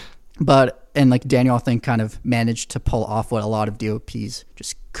 But like Daniel, I think, kind of managed to pull off what a lot of DOPs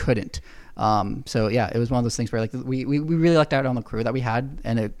just couldn't. So yeah, it was one of those things where like we really lucked out on the crew that we had,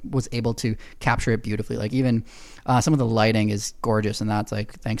 and it was able to capture it beautifully. Like even some of the lighting is gorgeous, and that's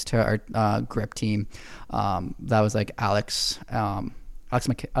like thanks to our grip team. That was like Alexander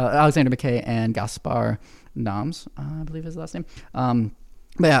McKay and Gaspar Nams, I believe is the last name.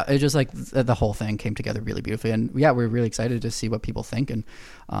 But yeah, it just like the whole thing came together really beautifully, and yeah, we're really excited to see what people think and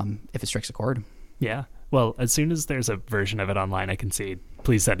if it strikes a chord. Yeah. Well, as soon as there's a version of it online I can see,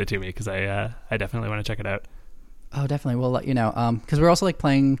 please send it to me, because I definitely want to check it out. Oh, definitely. We'll let you know. Because we're also like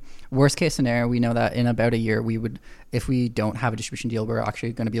playing worst case scenario. We know that in about a year, we would, if we don't have a distribution deal, we're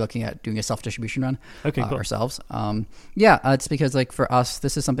actually going to be looking at doing a self-distribution run cool. ourselves. It's because like for us,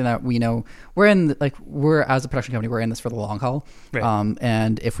 this is something that we know we're as a production company, we're in this for the long haul. Right.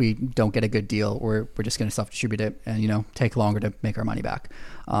 And if we don't get a good deal, we're just going to self-distribute it and, you know, take longer to make our money back.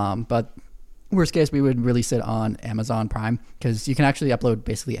 But worst case, we would release it on Amazon Prime, because you can actually upload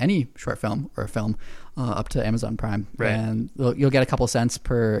basically any short film or film up to Amazon Prime, right. And you'll get a couple cents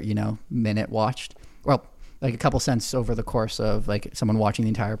per, you know, minute watched. Well, like a couple cents over the course of like someone watching the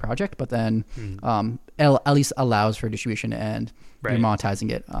entire project, but then it at least allows for distribution and you're monetizing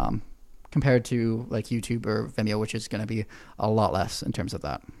it compared to like YouTube or Vimeo, which is going to be a lot less in terms of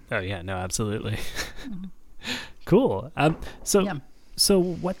that. Oh yeah, no, absolutely. Cool. So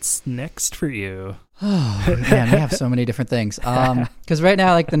what's next for you? Oh man, we have so many different things. Because right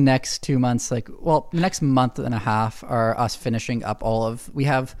now, like the next 2 months, the next month and a half are us finishing up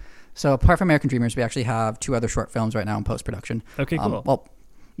so apart from American Dreamers, we actually have 2 other short films right now in post-production. Okay, cool.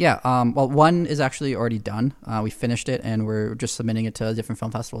 One is actually already done. We finished it, and we're just submitting it to different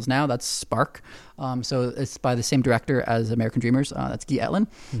film festivals now. That's Spark. So it's by the same director as American Dreamers. That's Guy Etlin.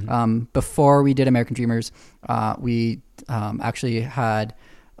 Mm-hmm. Before we did American Dreamers, we actually had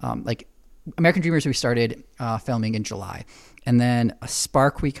American Dreamers. We started filming in July, and then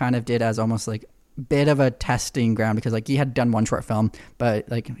Spark we kind of did as almost like bit of a testing ground, because like he had done one short film, but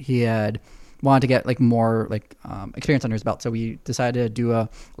like he had wanted to get like more like experience under his belt. So we decided to do a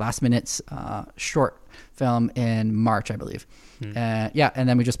last minute short film in March, I believe. And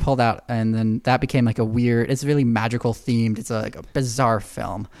then we just pulled out, and then that became like it's really magical themed. It's like a bizarre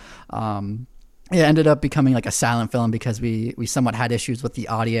film. it ended up becoming like a silent film because we somewhat had issues with the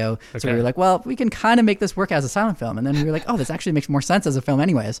audio. Okay. So we were like, well, we can kind of make this work as a silent film. And then we were like, oh, this actually makes more sense as a film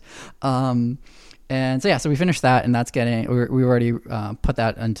anyways. And so, yeah, so we finished that, and that's we already put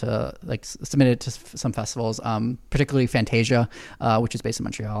that into, like, submitted to some festivals, particularly Fantasia, which is based in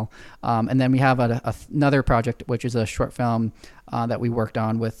Montreal. And then we have another project, which is a short film that we worked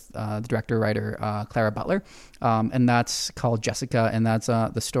on with the director-writer Clara Butler. And that's called Jessica, and that's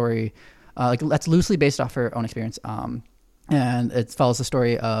the story, that's loosely based off her own experience. And it follows the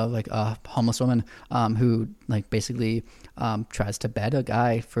story of like a homeless woman who like basically tries to bed a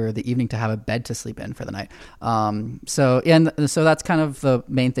guy for the evening to have a bed to sleep in for the night. So that's kind of the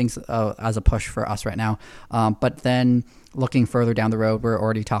main things as a push for us right now. But then looking further down the road, we're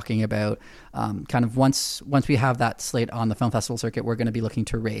already talking about kind of once we have that slate on the film festival circuit, we're going to be looking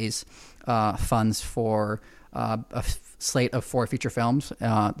to raise funds for a slate of 4 feature films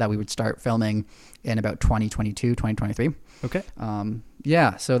that we would start filming in about 2022, 2023. Okay.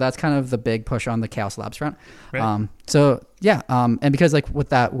 So that's kind of the big push on the Chaos Labs front. Right. And because like with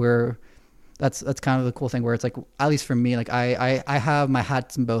that, that's kind of the cool thing where it's like, at least for me, like I have my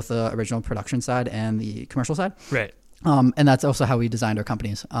hats in both the original production side and the commercial side. Right. And that's also how we designed our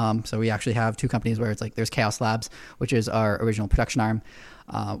companies. So we actually have 2 companies where it's like there's Chaos Labs, which is our original production arm,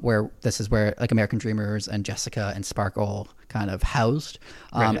 where this is where like American Dreamers and Jessica and Sparkle kind of housed.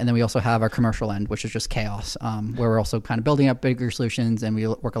 Right. And then we also have our commercial end, which is just Chaos, where we're also kind of building up bigger solutions, and we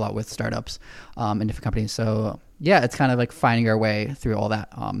work a lot with startups and different companies. So yeah, it's kind of like finding our way through all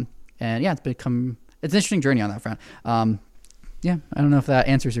that. And yeah, it's an interesting journey on that front. I don't know if that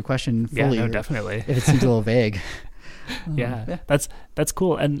answers your question fully. Yeah, no, definitely. If it seems a little vague. Yeah, that's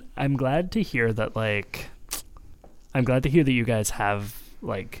cool. And I'm glad to hear that, you guys have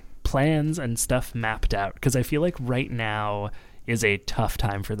like plans and stuff mapped out, because I feel like right now is a tough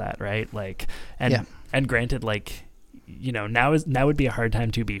time for that, right? Like, and granted, like, you know, now would be a hard time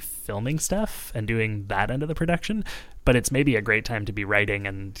to be filming stuff and doing that end of the production, but it's maybe a great time to be writing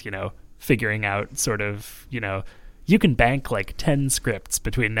and, you know, figuring out sort of, you know, you can bank like 10 scripts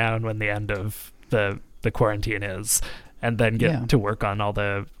between now and when the end of the quarantine is, and then get to work on all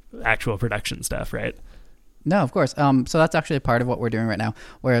the actual production stuff, right? No, of course. So that's actually a part of what we're doing right now,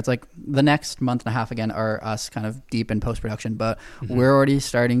 where it's like the next month and a half again are us kind of deep in post-production, but we're already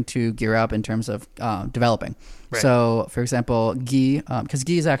starting to gear up in terms of developing. Right. So for example, Guy, because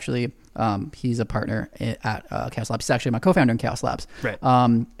Guy is actually, he's a partner at Chaos Labs. He's actually my co-founder in Chaos Labs. Right.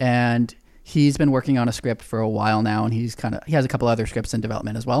 And he's been working on a script for a while now, and he has a couple other scripts in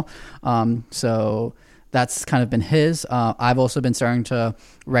development as well. So that's kind of been his. I've also been starting to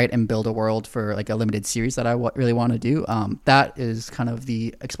write and build a world for like a limited series that I really want to do. That is kind of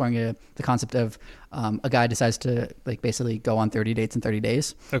exploring the concept of a guy decides to like basically go on 30 dates in 30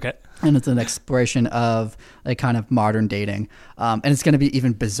 days. Okay. And it's an exploration of like kind of modern dating. And it's going to be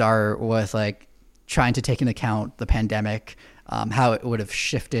even bizarre with like trying to take into account the pandemic, how it would have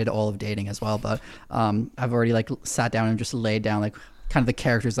shifted all of dating as well. But I've already like sat down and just laid down like kind of the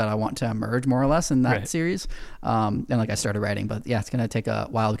characters that I want to emerge more or less in that series. And like I started writing, but yeah, it's going to take a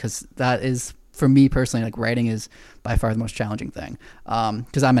while, because that is, for me personally, like writing is by far the most challenging thing.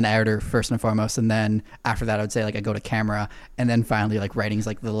 Because I'm an editor first and foremost, and then after that I would say like I go to camera, and then finally like writing is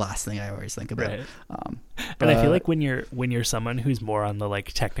like the last thing I always think about. Right. But I feel like when you're someone who's more on the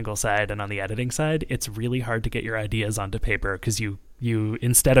like technical side and on the editing side, it's really hard to get your ideas onto paper, because you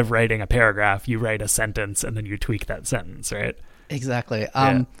instead of writing a paragraph, you write a sentence and then you tweak that sentence, right? Exactly.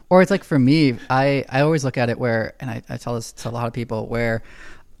 Or it's like for me, I always look at it where, and I tell this to a lot of people, where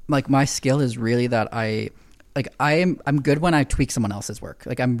like my skill is really that I'm good when I tweak someone else's work.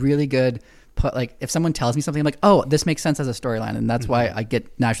 Like I'm really good. Like if someone tells me something, I'm like, oh, this makes sense as a storyline, and that's why I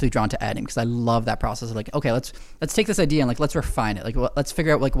get naturally drawn to editing, because I love that process of like, okay, let's take this idea and like let's refine it. Like let's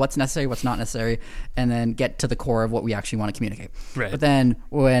figure out like what's necessary, what's not necessary, and then get to the core of what we actually want to communicate. Right. But then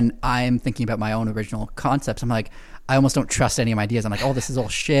when I'm thinking about my own original concepts, I'm like, I almost don't trust any of my ideas. I'm like, oh, this is all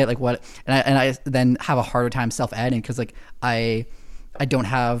shit. Like what? And I then have a harder time self-editing, because like I don't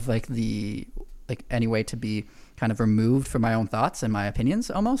have like any way to be kind of removed from my own thoughts and my opinions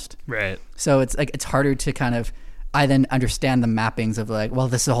almost. Right. So it's like, it's harder to kind of, I then understand the mappings of like, well,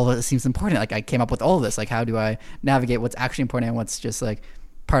 this is all that seems important. Like I came up with all of this. Like how do I navigate what's actually important and what's just like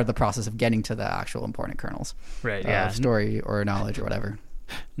part of the process of getting to the actual important kernels. Right. Yeah. Story or knowledge or whatever.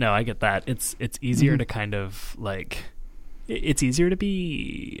 No, I get that. It's easier to kind of like, it's easier to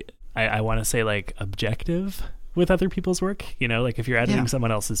be, I want to say like objective with other people's work, you know, like if you're editing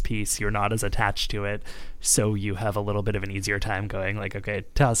someone else's piece, you're not as attached to it, so you have a little bit of an easier time going like, okay,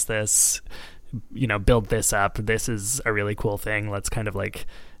 toss this, you know, build this up, this is a really cool thing, let's kind of like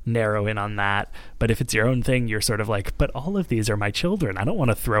narrow in on that. But if it's your own thing, you're sort of like, but all of these are my children. I don't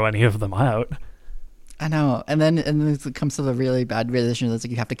want to throw any of them out. I know. And then it comes to the really bad realization that's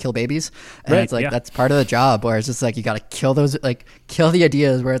like you have to kill babies. And it's like, that's part of the job, where it's just like, you got to kill those, like kill the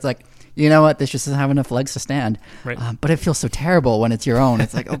ideas where it's like, you know what, this just doesn't have enough legs to stand. Right. But it feels so terrible when it's your own.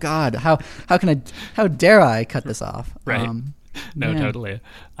 It's like, oh God, how dare I cut this off? Right. No, totally.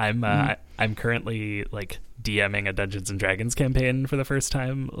 I'm currently like DMing a Dungeons and Dragons campaign for the first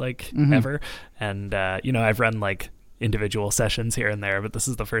time, like ever. And, I've run like individual sessions here and there, but this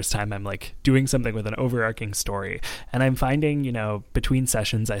is the first time I'm like doing something with an overarching story. And I'm finding, between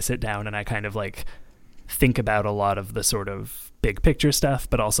sessions I sit down and I kind of like think about a lot of the sort of big picture stuff,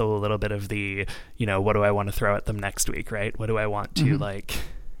 but also a little bit of the, what do I want to throw at them next week, right? What do I want to like,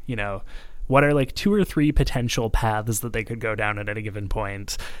 what are like 2 or 3 potential paths that they could go down at any given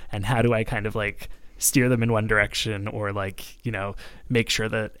point, and how do I kind of like steer them in one direction, or like, make sure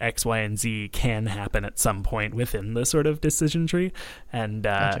that X, Y, and Z can happen at some point within the sort of decision tree. And,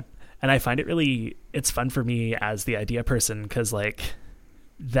 Gotcha. And I find it's fun for me as the idea person, because like,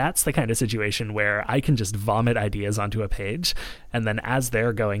 that's the kind of situation where I can just vomit ideas onto a page, and then as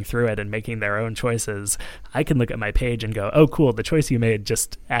they're going through it and making their own choices, I can look at my page and go, oh cool, the choice you made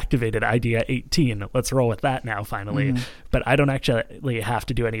just activated idea 18, let's roll with that now finally. But I don't actually have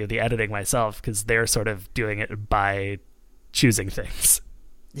to do any of the editing myself, because they're sort of doing it by choosing things.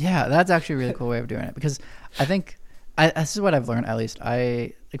 Yeah, that's actually a really cool way of doing it, because I think this is what I've learned, at least.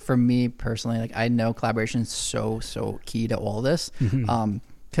 For me personally, like I know collaboration is so key to all this.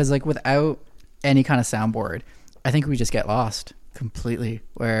 Because like without any kind of soundboard, I think we just get lost completely.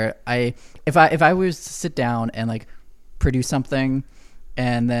 Where if I was to sit down and like produce something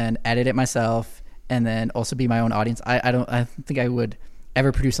and then edit it myself and then also be my own audience, I don't think I would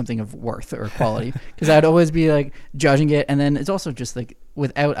ever produce something of worth or quality, because I'd always be like judging it. And then it's also just like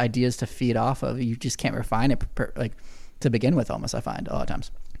without ideas to feed off of, you just can't refine it like to begin with, almost, I find a lot of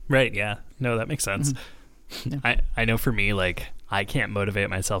times. Right. Yeah. No, that makes sense. Yeah. I know for me, like I can't motivate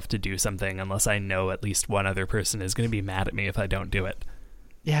myself to do something unless I know at least one other person is going to be mad at me if I don't do it.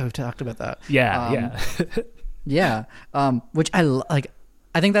 Yeah, we've talked about that. Yeah. Yeah. Which I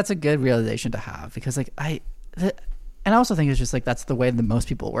think that's a good realization to have, because like and I also think it's just like that's the way that most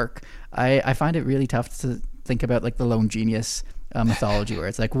people work. I find it really tough to think about like the lone genius mythology, where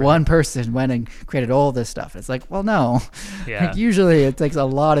it's like one person went and created all this stuff. It's like, well, no. Yeah. Like usually it takes a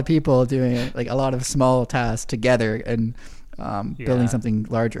lot of people doing it, like a lot of small tasks together and building something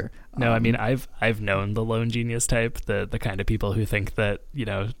larger. No, I mean, I've known the lone genius type, the kind of people who think that,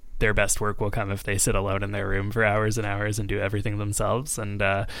 their best work will come if they sit alone in their room for hours and hours and do everything themselves. And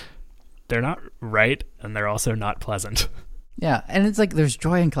they're not right, and they're also not pleasant. Yeah, and it's like there's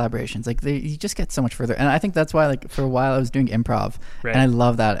joy in collaborations. Like you just get so much further. And I think that's why, like, for a while I was doing improv, right. And I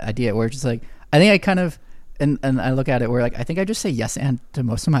love that idea where it's just like, I think I kind of, and I look at it where like, I think I just say yes and to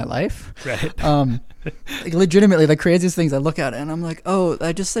most of my life. Right. Like legitimately, the craziest things I look at it and I'm like, oh,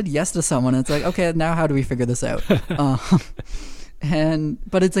 I just said yes to someone. And it's like, okay, now how do we figure this out? But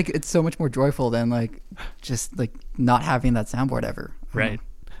it's like, it's so much more joyful than like, just like not having that soundboard ever. Right.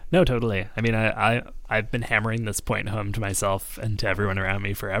 No, totally. I mean, I've been hammering this point home to myself and to everyone around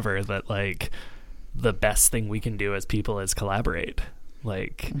me forever that like the best thing we can do as people is collaborate.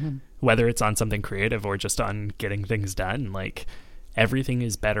 Like whether it's on something creative or just on getting things done, like everything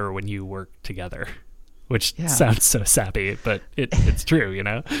is better when you work together, which sounds so sappy, but it's true,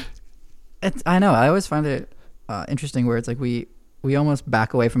 I know. I always find it interesting where it's like we almost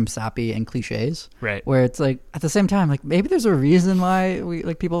back away from sappy and cliches, right? Where it's like at the same time, like maybe there's a reason why we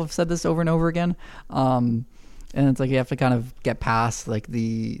like people have said this over and over again, and it's like you have to kind of get past like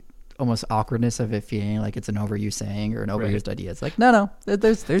the almost awkwardness of it feeling like it's an overused saying or an overused idea. It's like no,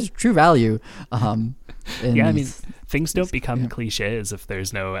 there's true value. I mean, things don't become cliches if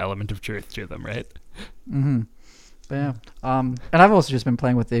there's no element of truth to them, right? Mm-hmm. But yeah, and I've also just been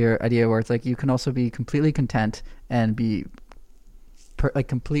playing with the idea where it's like you can also be completely content and be like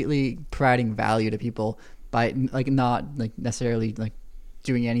completely providing value to people by like not like necessarily like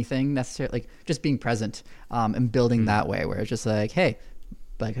doing anything necessarily, like just being present and building that way where it's just like, hey,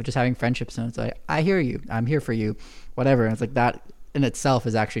 like just having friendships and it's like, I hear you, I'm here for you, whatever. And it's like that in itself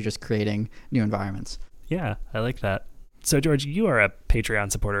is actually just creating new environments. Yeah, I like that. So George, you are a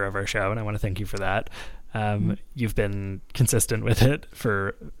Patreon supporter of our show and I want to thank you for that. You've been consistent with it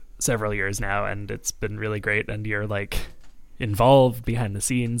for several years now and it's been really great, and you're like involved behind the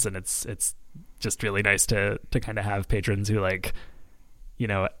scenes, and it's just really nice to kind of have patrons who like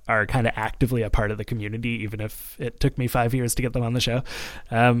are kind of actively a part of the community, even if it took me 5 years to get them on the show.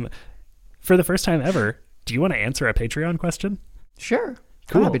 For the first time ever, do you want to answer a Patreon question? Sure.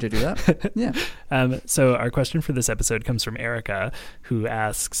 I'm happy to do that. Yeah. So our question for this episode comes from Erica, who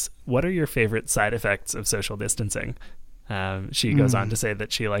asks, what are your favorite side effects of social distancing? She goes on to say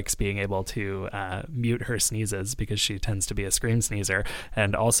that she likes being able to mute her sneezes because she tends to be a scream sneezer,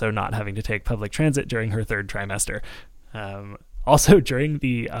 and also not having to take public transit during her third trimester. Also, during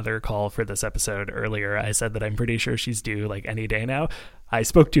the other call for this episode earlier, I said that I'm pretty sure she's due like any day now. I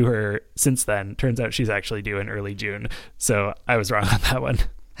spoke to her since then. Turns out she's actually due in early June. So I was wrong on that one.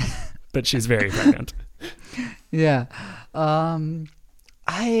 But she's very pregnant. Yeah.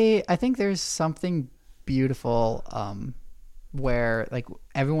 I think there's something beautiful where like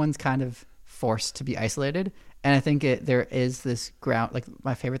everyone's kind of forced to be isolated. And I think there is this ground, like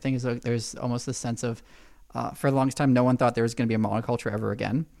my favorite thing is like there's almost this sense of for the longest time, no one thought there was going to be a monoculture ever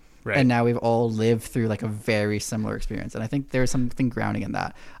again. Right. And now we've all lived through like a very similar experience. And I think there's something grounding in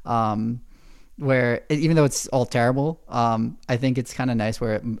that, where even though it's all terrible, I think it's kind of nice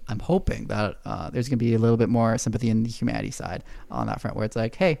where I'm hoping that there's going to be a little bit more sympathy in the humanity side on that front, where it's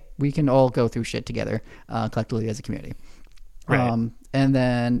like, hey, we can all go through shit together collectively as a community. Right. And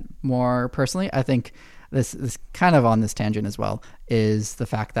then more personally, I think this kind of on this tangent as well is the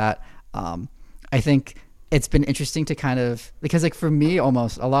fact that I think it's been interesting to kind of, because like for me,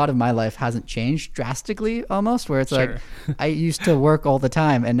 almost a lot of my life hasn't changed drastically almost, where it's like I used to work all the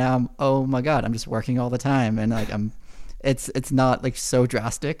time and now oh my God, I'm just working all the time. And like it's not like so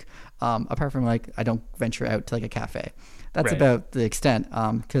drastic. Apart from like, I don't venture out to like a cafe. That's about the extent.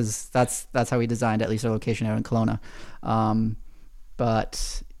 Cause that's how we designed at least our location out in Kelowna.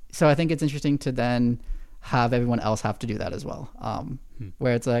 But so I think it's interesting to then have everyone else have to do that as well.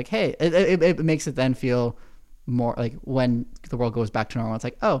 Where it's like, hey, it makes it then feel more like when the world goes back to normal, it's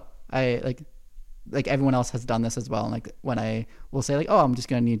like, oh, I like everyone else has done this as well. And like when I will say like, oh, I'm just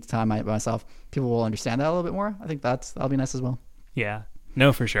going to need time by myself, people will understand that a little bit more. I think that'll be nice as well. Yeah,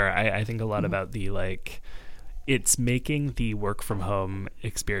 no, for sure. I think a lot about the, like, it's making the work from home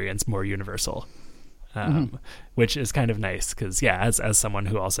experience more universal. Which is kind of nice because, yeah, as someone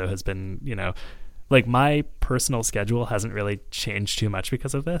who also has been, you know, like my personal schedule hasn't really changed too much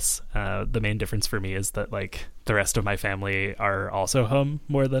because of this. The main difference for me is that like the rest of my family are also home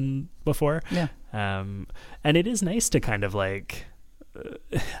more than before. Yeah. And it is nice to kind of like,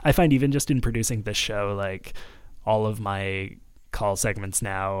 I find even just in producing this show, like all of my call segments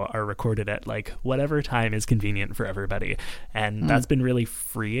now are recorded at like whatever time is convenient for everybody. And that's been really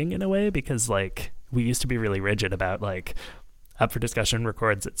freeing in a way because like we used to be really rigid about like Up for Discussion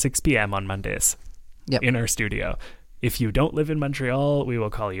records at 6 p.m. on Mondays. Yep. In our studio. If you don't live in Montreal, we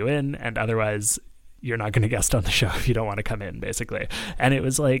will call you in, and otherwise you're not going to guest on the show if you don't want to come in, basically. And it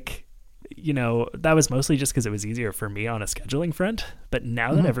was like, you know, that was mostly just because it was easier for me on a scheduling front. But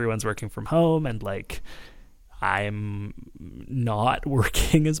now that everyone's working from home and like I'm not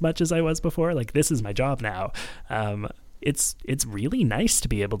working as much as I was before, like this is my job now. It's really nice to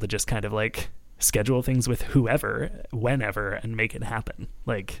be able to just kind of like schedule things with whoever, whenever, and make it happen.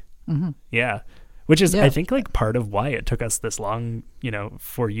 Like, yeah. Which is, I think, like part of why it took us this long, you know,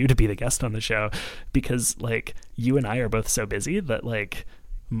 for you to be the guest on the show, because like you and I are both so busy that like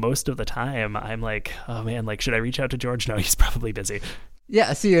most of the time I'm like, oh man, like, should I reach out to George? No, he's probably busy.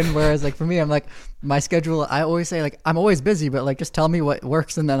 Yeah. See, and whereas like for me, I'm like my schedule, I always say like, I'm always busy, but like, just tell me what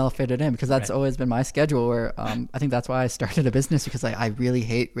works and then I'll fit it in, because that's always been my schedule where, I think that's why I started a business, because I really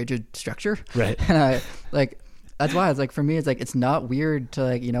hate rigid structure. Right. And I like, that's why it's like, for me, it's like, it's not weird to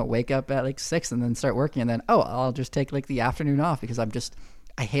like, you know, wake up at like 6 and then start working and then, oh, I'll just take like the afternoon off because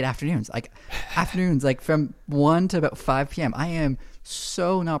I hate afternoons. Like afternoons, like from 1 to about 5 p.m. I am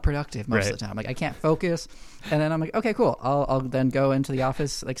so not productive most of the time. Like I can't focus. And then I'm like, okay, cool. I'll then go into the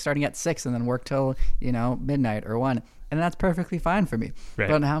office like starting at 6 and then work till, you know, midnight or 1. And that's perfectly fine for me. Right.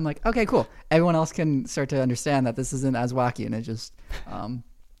 But now I'm like, okay, cool. Everyone else can start to understand that this isn't as wacky, and it just,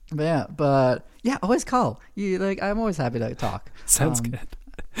 but yeah, always call. You like, I'm always happy to talk. Sounds good.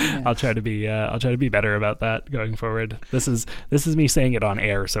 Yeah. I'll try to be better about that going forward. This is me saying it on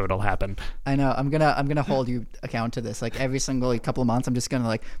air, so it'll happen. I know. I'm gonna hold you account to this. Like every single couple of months, I'm just gonna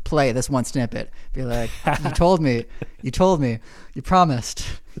like play this one snippet. Be like, you told me, you promised,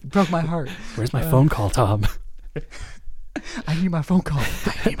 you broke my heart. Where's my phone call, Tom? I need my phone call.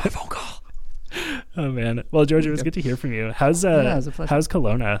 Oh man. Well, George, it was good to hear from you. How's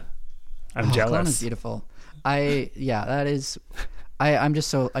Kelowna? I'm jealous. Kelowna's beautiful. That is. I'm just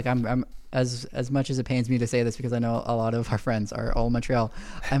so like I'm as much as it pains me to say this, because I know a lot of our friends are all in Montreal.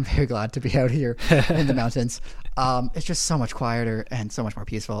 I'm very glad to be out here in the mountains. It's just so much quieter and so much more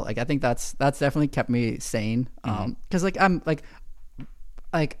peaceful. Like I think that's definitely kept me sane. Because like I'm like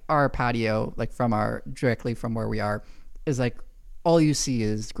our patio, like directly from where we are, is like all you see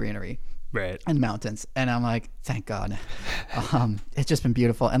is greenery. Right. And mountains. And I'm like, thank God. It's just been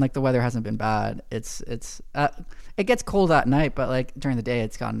beautiful. And like the weather hasn't been bad. It gets cold at night, but like during the day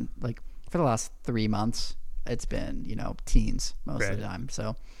it's gone, like for the last 3 months, it's been, teens most of the time.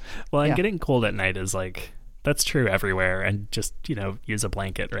 So, well, and getting cold at night is like, that's true everywhere. And just, use a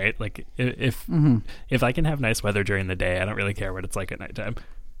blanket, right? Like if I can have nice weather during the day, I don't really care what it's like at nighttime.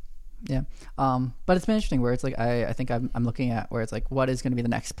 Yeah. But it's been interesting where it's like, I think I'm looking at where it's like, what is going to be the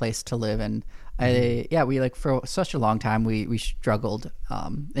next place to live? And we like for such a long time, we struggled,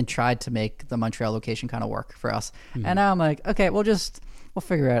 and tried to make the Montreal location kind of work for us. And now I'm like, okay, we'll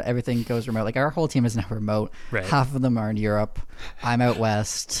figure out, everything goes remote. Like our whole team is now remote. Right. Half of them are in Europe. I'm out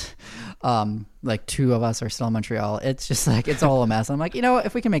West. Like 2 of us are still in Montreal. It's just like, it's all a mess. I'm like,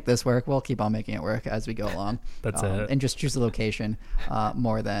 if we can make this work, we'll keep on making it work as we go along. That's it. And just choose the location,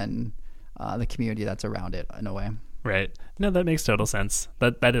 more than, the community that's around it in a way. Right. No, that makes total sense.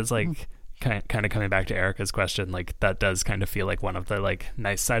 That is like kind of coming back to Erica's question. Like that does kind of feel like one of the like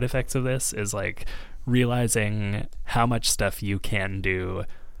nice side effects of this is like realizing how much stuff you can do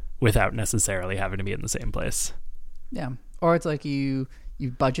without necessarily having to be in the same place. Yeah. Or it's like you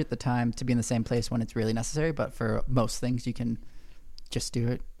budget the time to be in the same place when it's really necessary, but for most things you can just do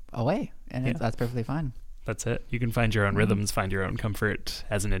it away, and that's perfectly fine. That's it. You can find your own rhythms, find your own comfort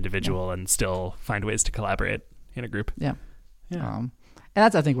as an individual, and still find ways to collaborate in a group. Yeah. And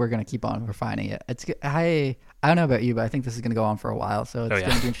that's, I think we're going to keep on refining it. I don't know about you, but I think this is going to go on for a while. So it's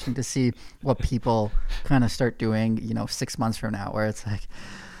going to be interesting to see what people kind of start doing, 6 months from now, where it's like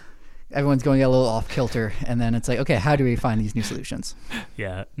everyone's going a little off kilter, and then it's like, okay, how do we find these new solutions?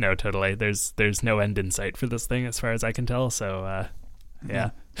 Yeah, no, totally. There's no end in sight for this thing as far as I can tell. So,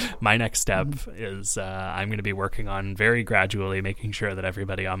 my next step is I'm going to be working on very gradually making sure that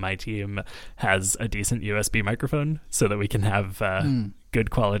everybody on my team has a decent USB microphone so that we can have good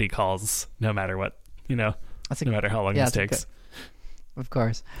quality calls no matter what, no matter how long this takes. Of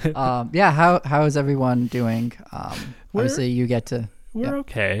course. How is everyone doing? Obviously you get to... We're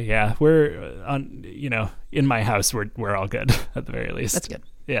okay. Yeah. We're on, in my house, we're all good at the very least. That's good.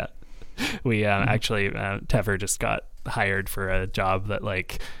 Yeah. We actually, Tever just got hired for a job that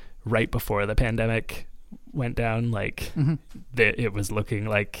like right before the pandemic went down, like it was looking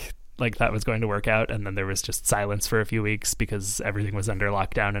like that was going to work out. And then there was just silence for a few weeks because everything was under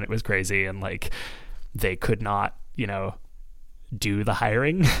lockdown and it was crazy. And like they could not, do the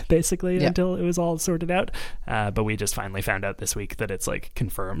hiring basically until it was all sorted out. But we just finally found out this week that it's like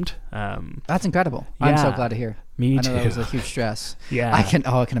confirmed. That's incredible. I'm so glad to hear. Me too. I know that was a huge stress. Yeah. I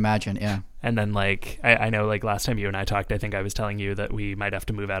can imagine. Yeah. And then like, I know like last time you and I talked, I think I was telling you that we might have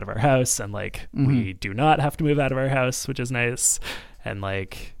to move out of our house, and like we do not have to move out of our house, which is nice. And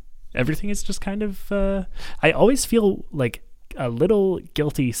like everything is just kind of, I always feel like a little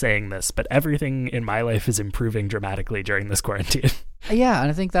guilty saying this, but everything in my life is improving dramatically during this quarantine. Yeah, and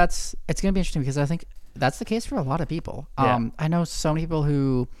I think it's going to be interesting because I think that's the case for a lot of people. I know so many people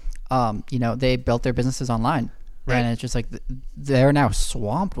who, they built their businesses online, and it's just like they're now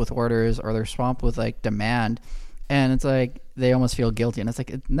swamped with orders, or they're swamped with like demand, and it's like they almost feel guilty. And it's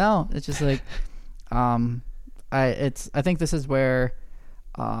like no, it's just like, I think this is where,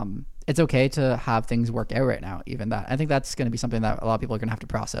 it's okay to have things work out right now. Even that, I think that's going to be something that a lot of people are going to have to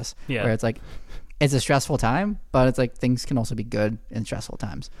process. Yeah. Where it's like, it's a stressful time, but it's like things can also be good in stressful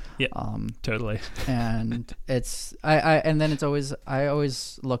times. Yeah. Totally. And it's and then it's always, I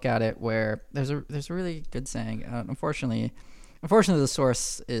always look at it where there's a really good saying. Unfortunately, the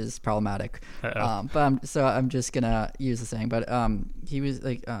source is problematic. But I'm just gonna use the saying. But he was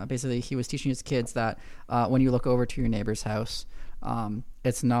like basically he was teaching his kids that when you look over to your neighbor's house,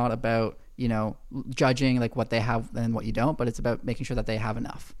 it's not about judging like what they have and what you don't, but it's about making sure that they have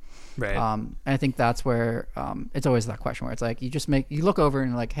enough. Right. And I think that's where it's always that question where it's like you look over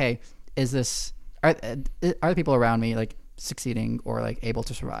and like, hey, are the people around me like succeeding or like able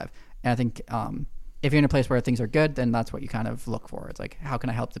to survive? And I think if you're in a place where things are good, then that's what you kind of look for. It's like, how can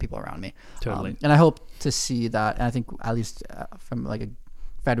I help the people around me? Totally. And I hope to see that. And I think at least from like a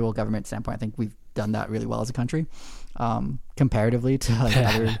federal government standpoint, I think we've done that really well as a country, comparatively to like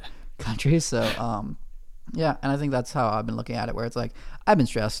other countries. So and I think that's how I've been looking at it, where it's like I've been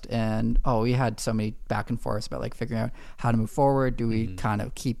stressed, and we had so many back and forth about like figuring out how to move forward. Do we kind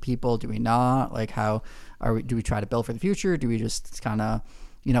of keep people? Do we not? Like how do we try to build for the future? Do we just kind of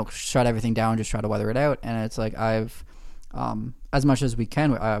shut everything down, just try to weather it out? And it's like I've as much as we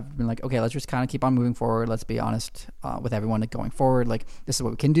can, I've been like, okay, let's just kind of keep on moving forward. Let's be honest with everyone like, going forward. Like, this is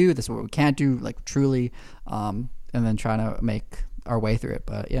what we can do. This is what we can't do, like truly. And then trying to make our way through it.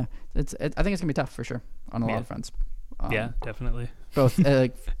 But yeah, I think it's going to be tough for sure on a lot of fronts. Yeah, definitely. Both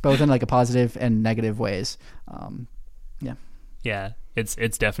both in like a positive and negative ways. Yeah. Yeah,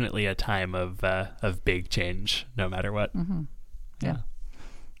 it's definitely a time of big change, no matter what. Mm-hmm. Yeah.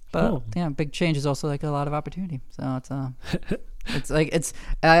 But cool. yeah, big change is also like a lot of opportunity. So it's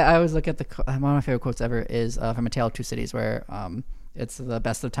I always look at one of my favorite quotes ever is from A Tale of Two Cities, where it's the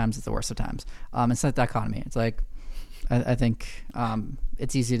best of times, it's the worst of times. It's like dichotomy. It's like I think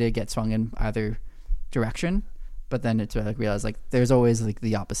it's easy to get swung in either direction, but then it's like realize like there's always like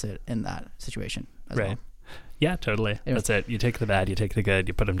the opposite in that situation as right. well. Yeah, totally. That's it. You take the bad, you take the good,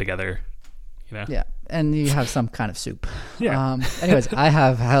 you put them together. You know? Yeah, and you have some kind of soup. Yeah. Anyways, I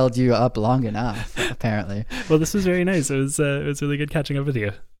have held you up long enough, apparently. Well, this was very nice. It was really good catching up with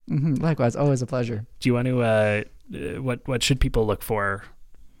you. Mm-hmm. Likewise, always a pleasure. Do you want to? What should people look for?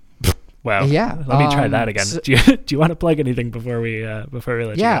 Wow. Yeah. Let me try that again. Do you want to plug anything before we let you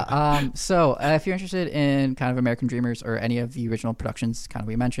go? Yeah. So if you're interested in kind of American Dreamers or any of the original productions kind of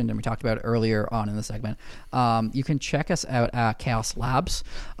we mentioned and we talked about earlier on in the segment, you can check us out at Chaos Labs.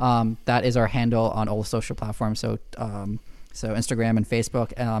 That is our handle on all the social platforms. So Instagram and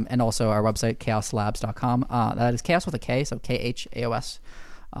Facebook, and also our website, chaoslabs.com. That is chaos with a K, so KHAOS.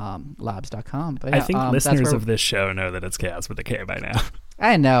 Labs.com. But yeah, I think listeners of this show know that it's Chaos with a K by now.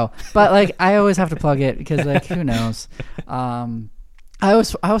 I know, but like I always have to plug it because like who knows. I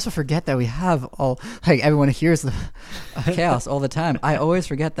also forget that we have all like everyone hears the Chaos all the time. I always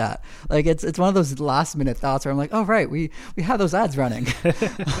forget that. Like it's one of those last minute thoughts where I'm like, oh right, we have those ads running.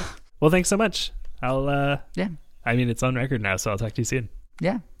 Well, thanks so much. I'll yeah. I mean, it's on record now, so I'll talk to you soon.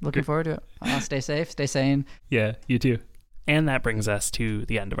 Yeah, looking forward to it. Stay safe, stay sane. Yeah, you too. And that brings us to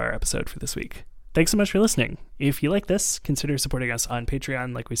the end of our episode for this week. Thanks so much for listening. If you like this, consider supporting us on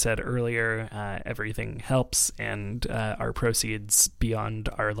Patreon. Like we said earlier, everything helps, and our proceeds beyond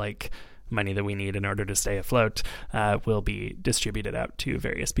our money that we need in order to stay afloat will be distributed out to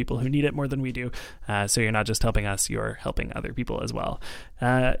various people who need it more than we do. So you're not just helping us, you're helping other people as well.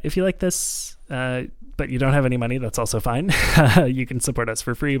 If you like this, but you don't have any money, that's also fine. You can support us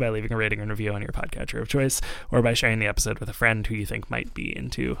for free by leaving a rating and review on your podcatcher of choice, or by sharing the episode with a friend who you think might be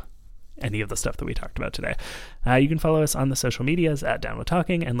into any of the stuff that we talked about today. You can follow us on the social medias at Down With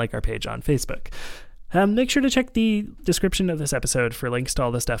Talking and like our page on Facebook. Make sure to check the description of this episode for links to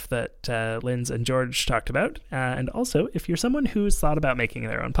all the stuff that Linz and George talked about. And also, if you're someone who's thought about making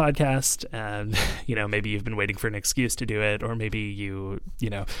their own podcast, maybe you've been waiting for an excuse to do it, or maybe you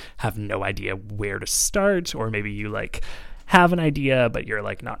have no idea where to start, or maybe you have an idea, but you're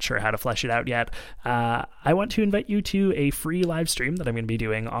not sure how to flesh it out yet, I want to invite you to a free live stream that I'm going to be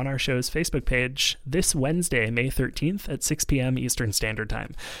doing on our show's Facebook page this Wednesday, May 13th at 6 p.m. Eastern Standard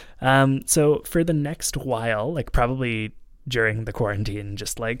Time. So for the next while, probably during the quarantine,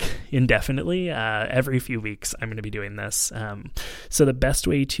 just indefinitely, every few weeks, I'm going to be doing this. So the best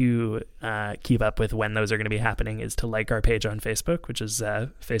way to keep up with when those are going to be happening is to like our page on Facebook, which is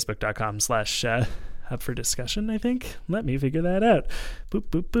facebook.com/ up for discussion, I think. Let me figure that out. Boop,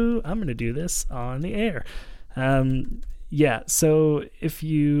 boop, boop. I'm going to do this on the air. So if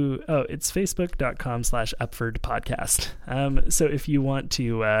you... it's facebook.com/upfordpodcast. So if you want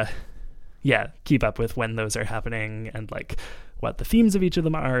to, keep up with when those are happening and what the themes of each of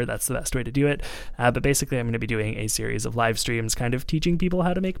them are, that's the best way to do it. But basically, I'm going to be doing a series of live streams kind of teaching people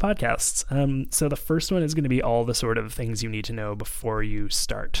how to make podcasts. So the first one is going to be all the sort of things you need to know before you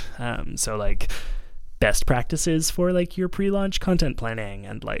start. Best practices for your pre-launch content planning,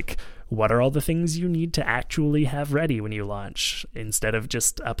 and what are all the things you need to actually have ready when you launch instead of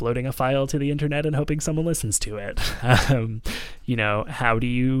just uploading a file to the internet and hoping someone listens to it. How do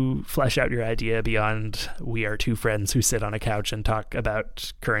you flesh out your idea beyond we are two friends who sit on a couch and talk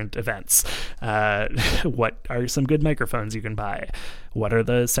about current events? What are some good microphones you can buy? What are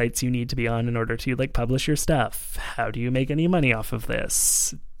the sites you need to be on in order to publish your stuff? How do you make any money off of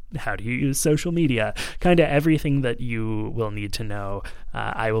this? How do you use social media? Kind of everything that you will need to know,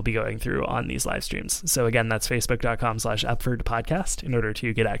 I will be going through on these live streams. So again, that's facebook.com/upfordpodcast in order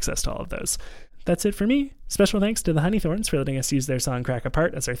to get access to all of those. That's it for me. Special thanks to the Honeythorns for letting us use their song Crack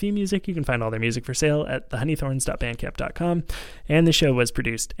Apart as our theme music. You can find all their music for sale at thehoneythorns.bandcamp.com. And the show was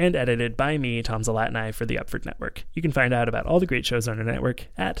produced and edited by me, Tom Zalatni, for the Upford Network. You can find out about all the great shows on our network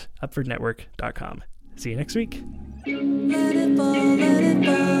at upfordnetwork.com. See you next week. Let it fall, let it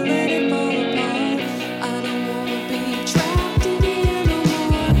fall, let it fall apart. I don't wanna be trapped in here no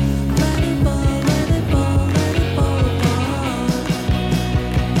more. Let it fall, let it fall, let it fall apart.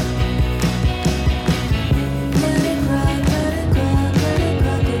 Let it crack, let it crack, let it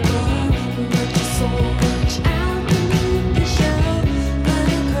crack apart. Let your soul reach out beneath the shell. Let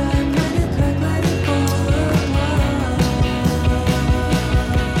it crack, let it crack, let it fall apart.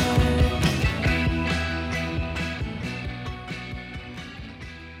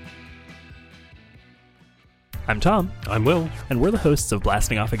 Tom. I'm Will. And we're the hosts of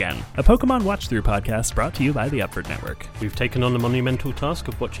Blasting Off Again, a Pokemon watch-through podcast brought to you by the Upford Network. We've taken on the monumental task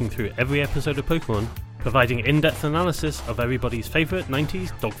of watching through every episode of Pokemon, providing in-depth analysis of everybody's favourite 90s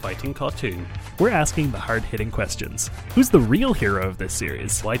dogfighting cartoon. We're asking the hard-hitting questions. Who's the real hero of this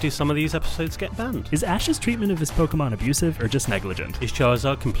series? Why do some of these episodes get banned? Is Ash's treatment of his Pokemon abusive or just negligent? Is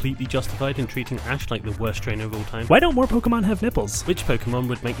Charizard completely justified in treating Ash like the worst trainer of all time? Why don't more Pokemon have nipples? Which Pokemon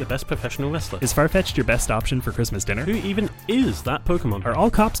would make the best professional wrestler? Is Farfetch'd your best option for Christmas dinner? Who even is that Pokemon? Are all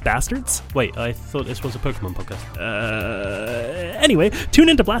cops bastards? Wait, I thought this was a Pokemon podcast. Anyway, tune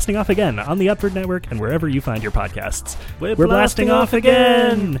in to Blasting Off Again on the Upford Network and wherever you find your podcasts. We're blasting off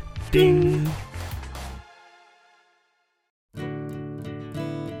again! Ding!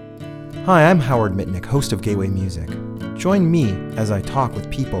 Hi, I'm Howard Mitnick, host of Gateway Music. Join me as I talk with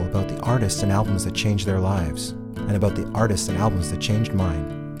people about the artists and albums that changed their lives, and about the artists and albums that changed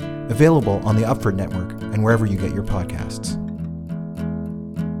mine. Available on the Upford Network and wherever you get your podcasts.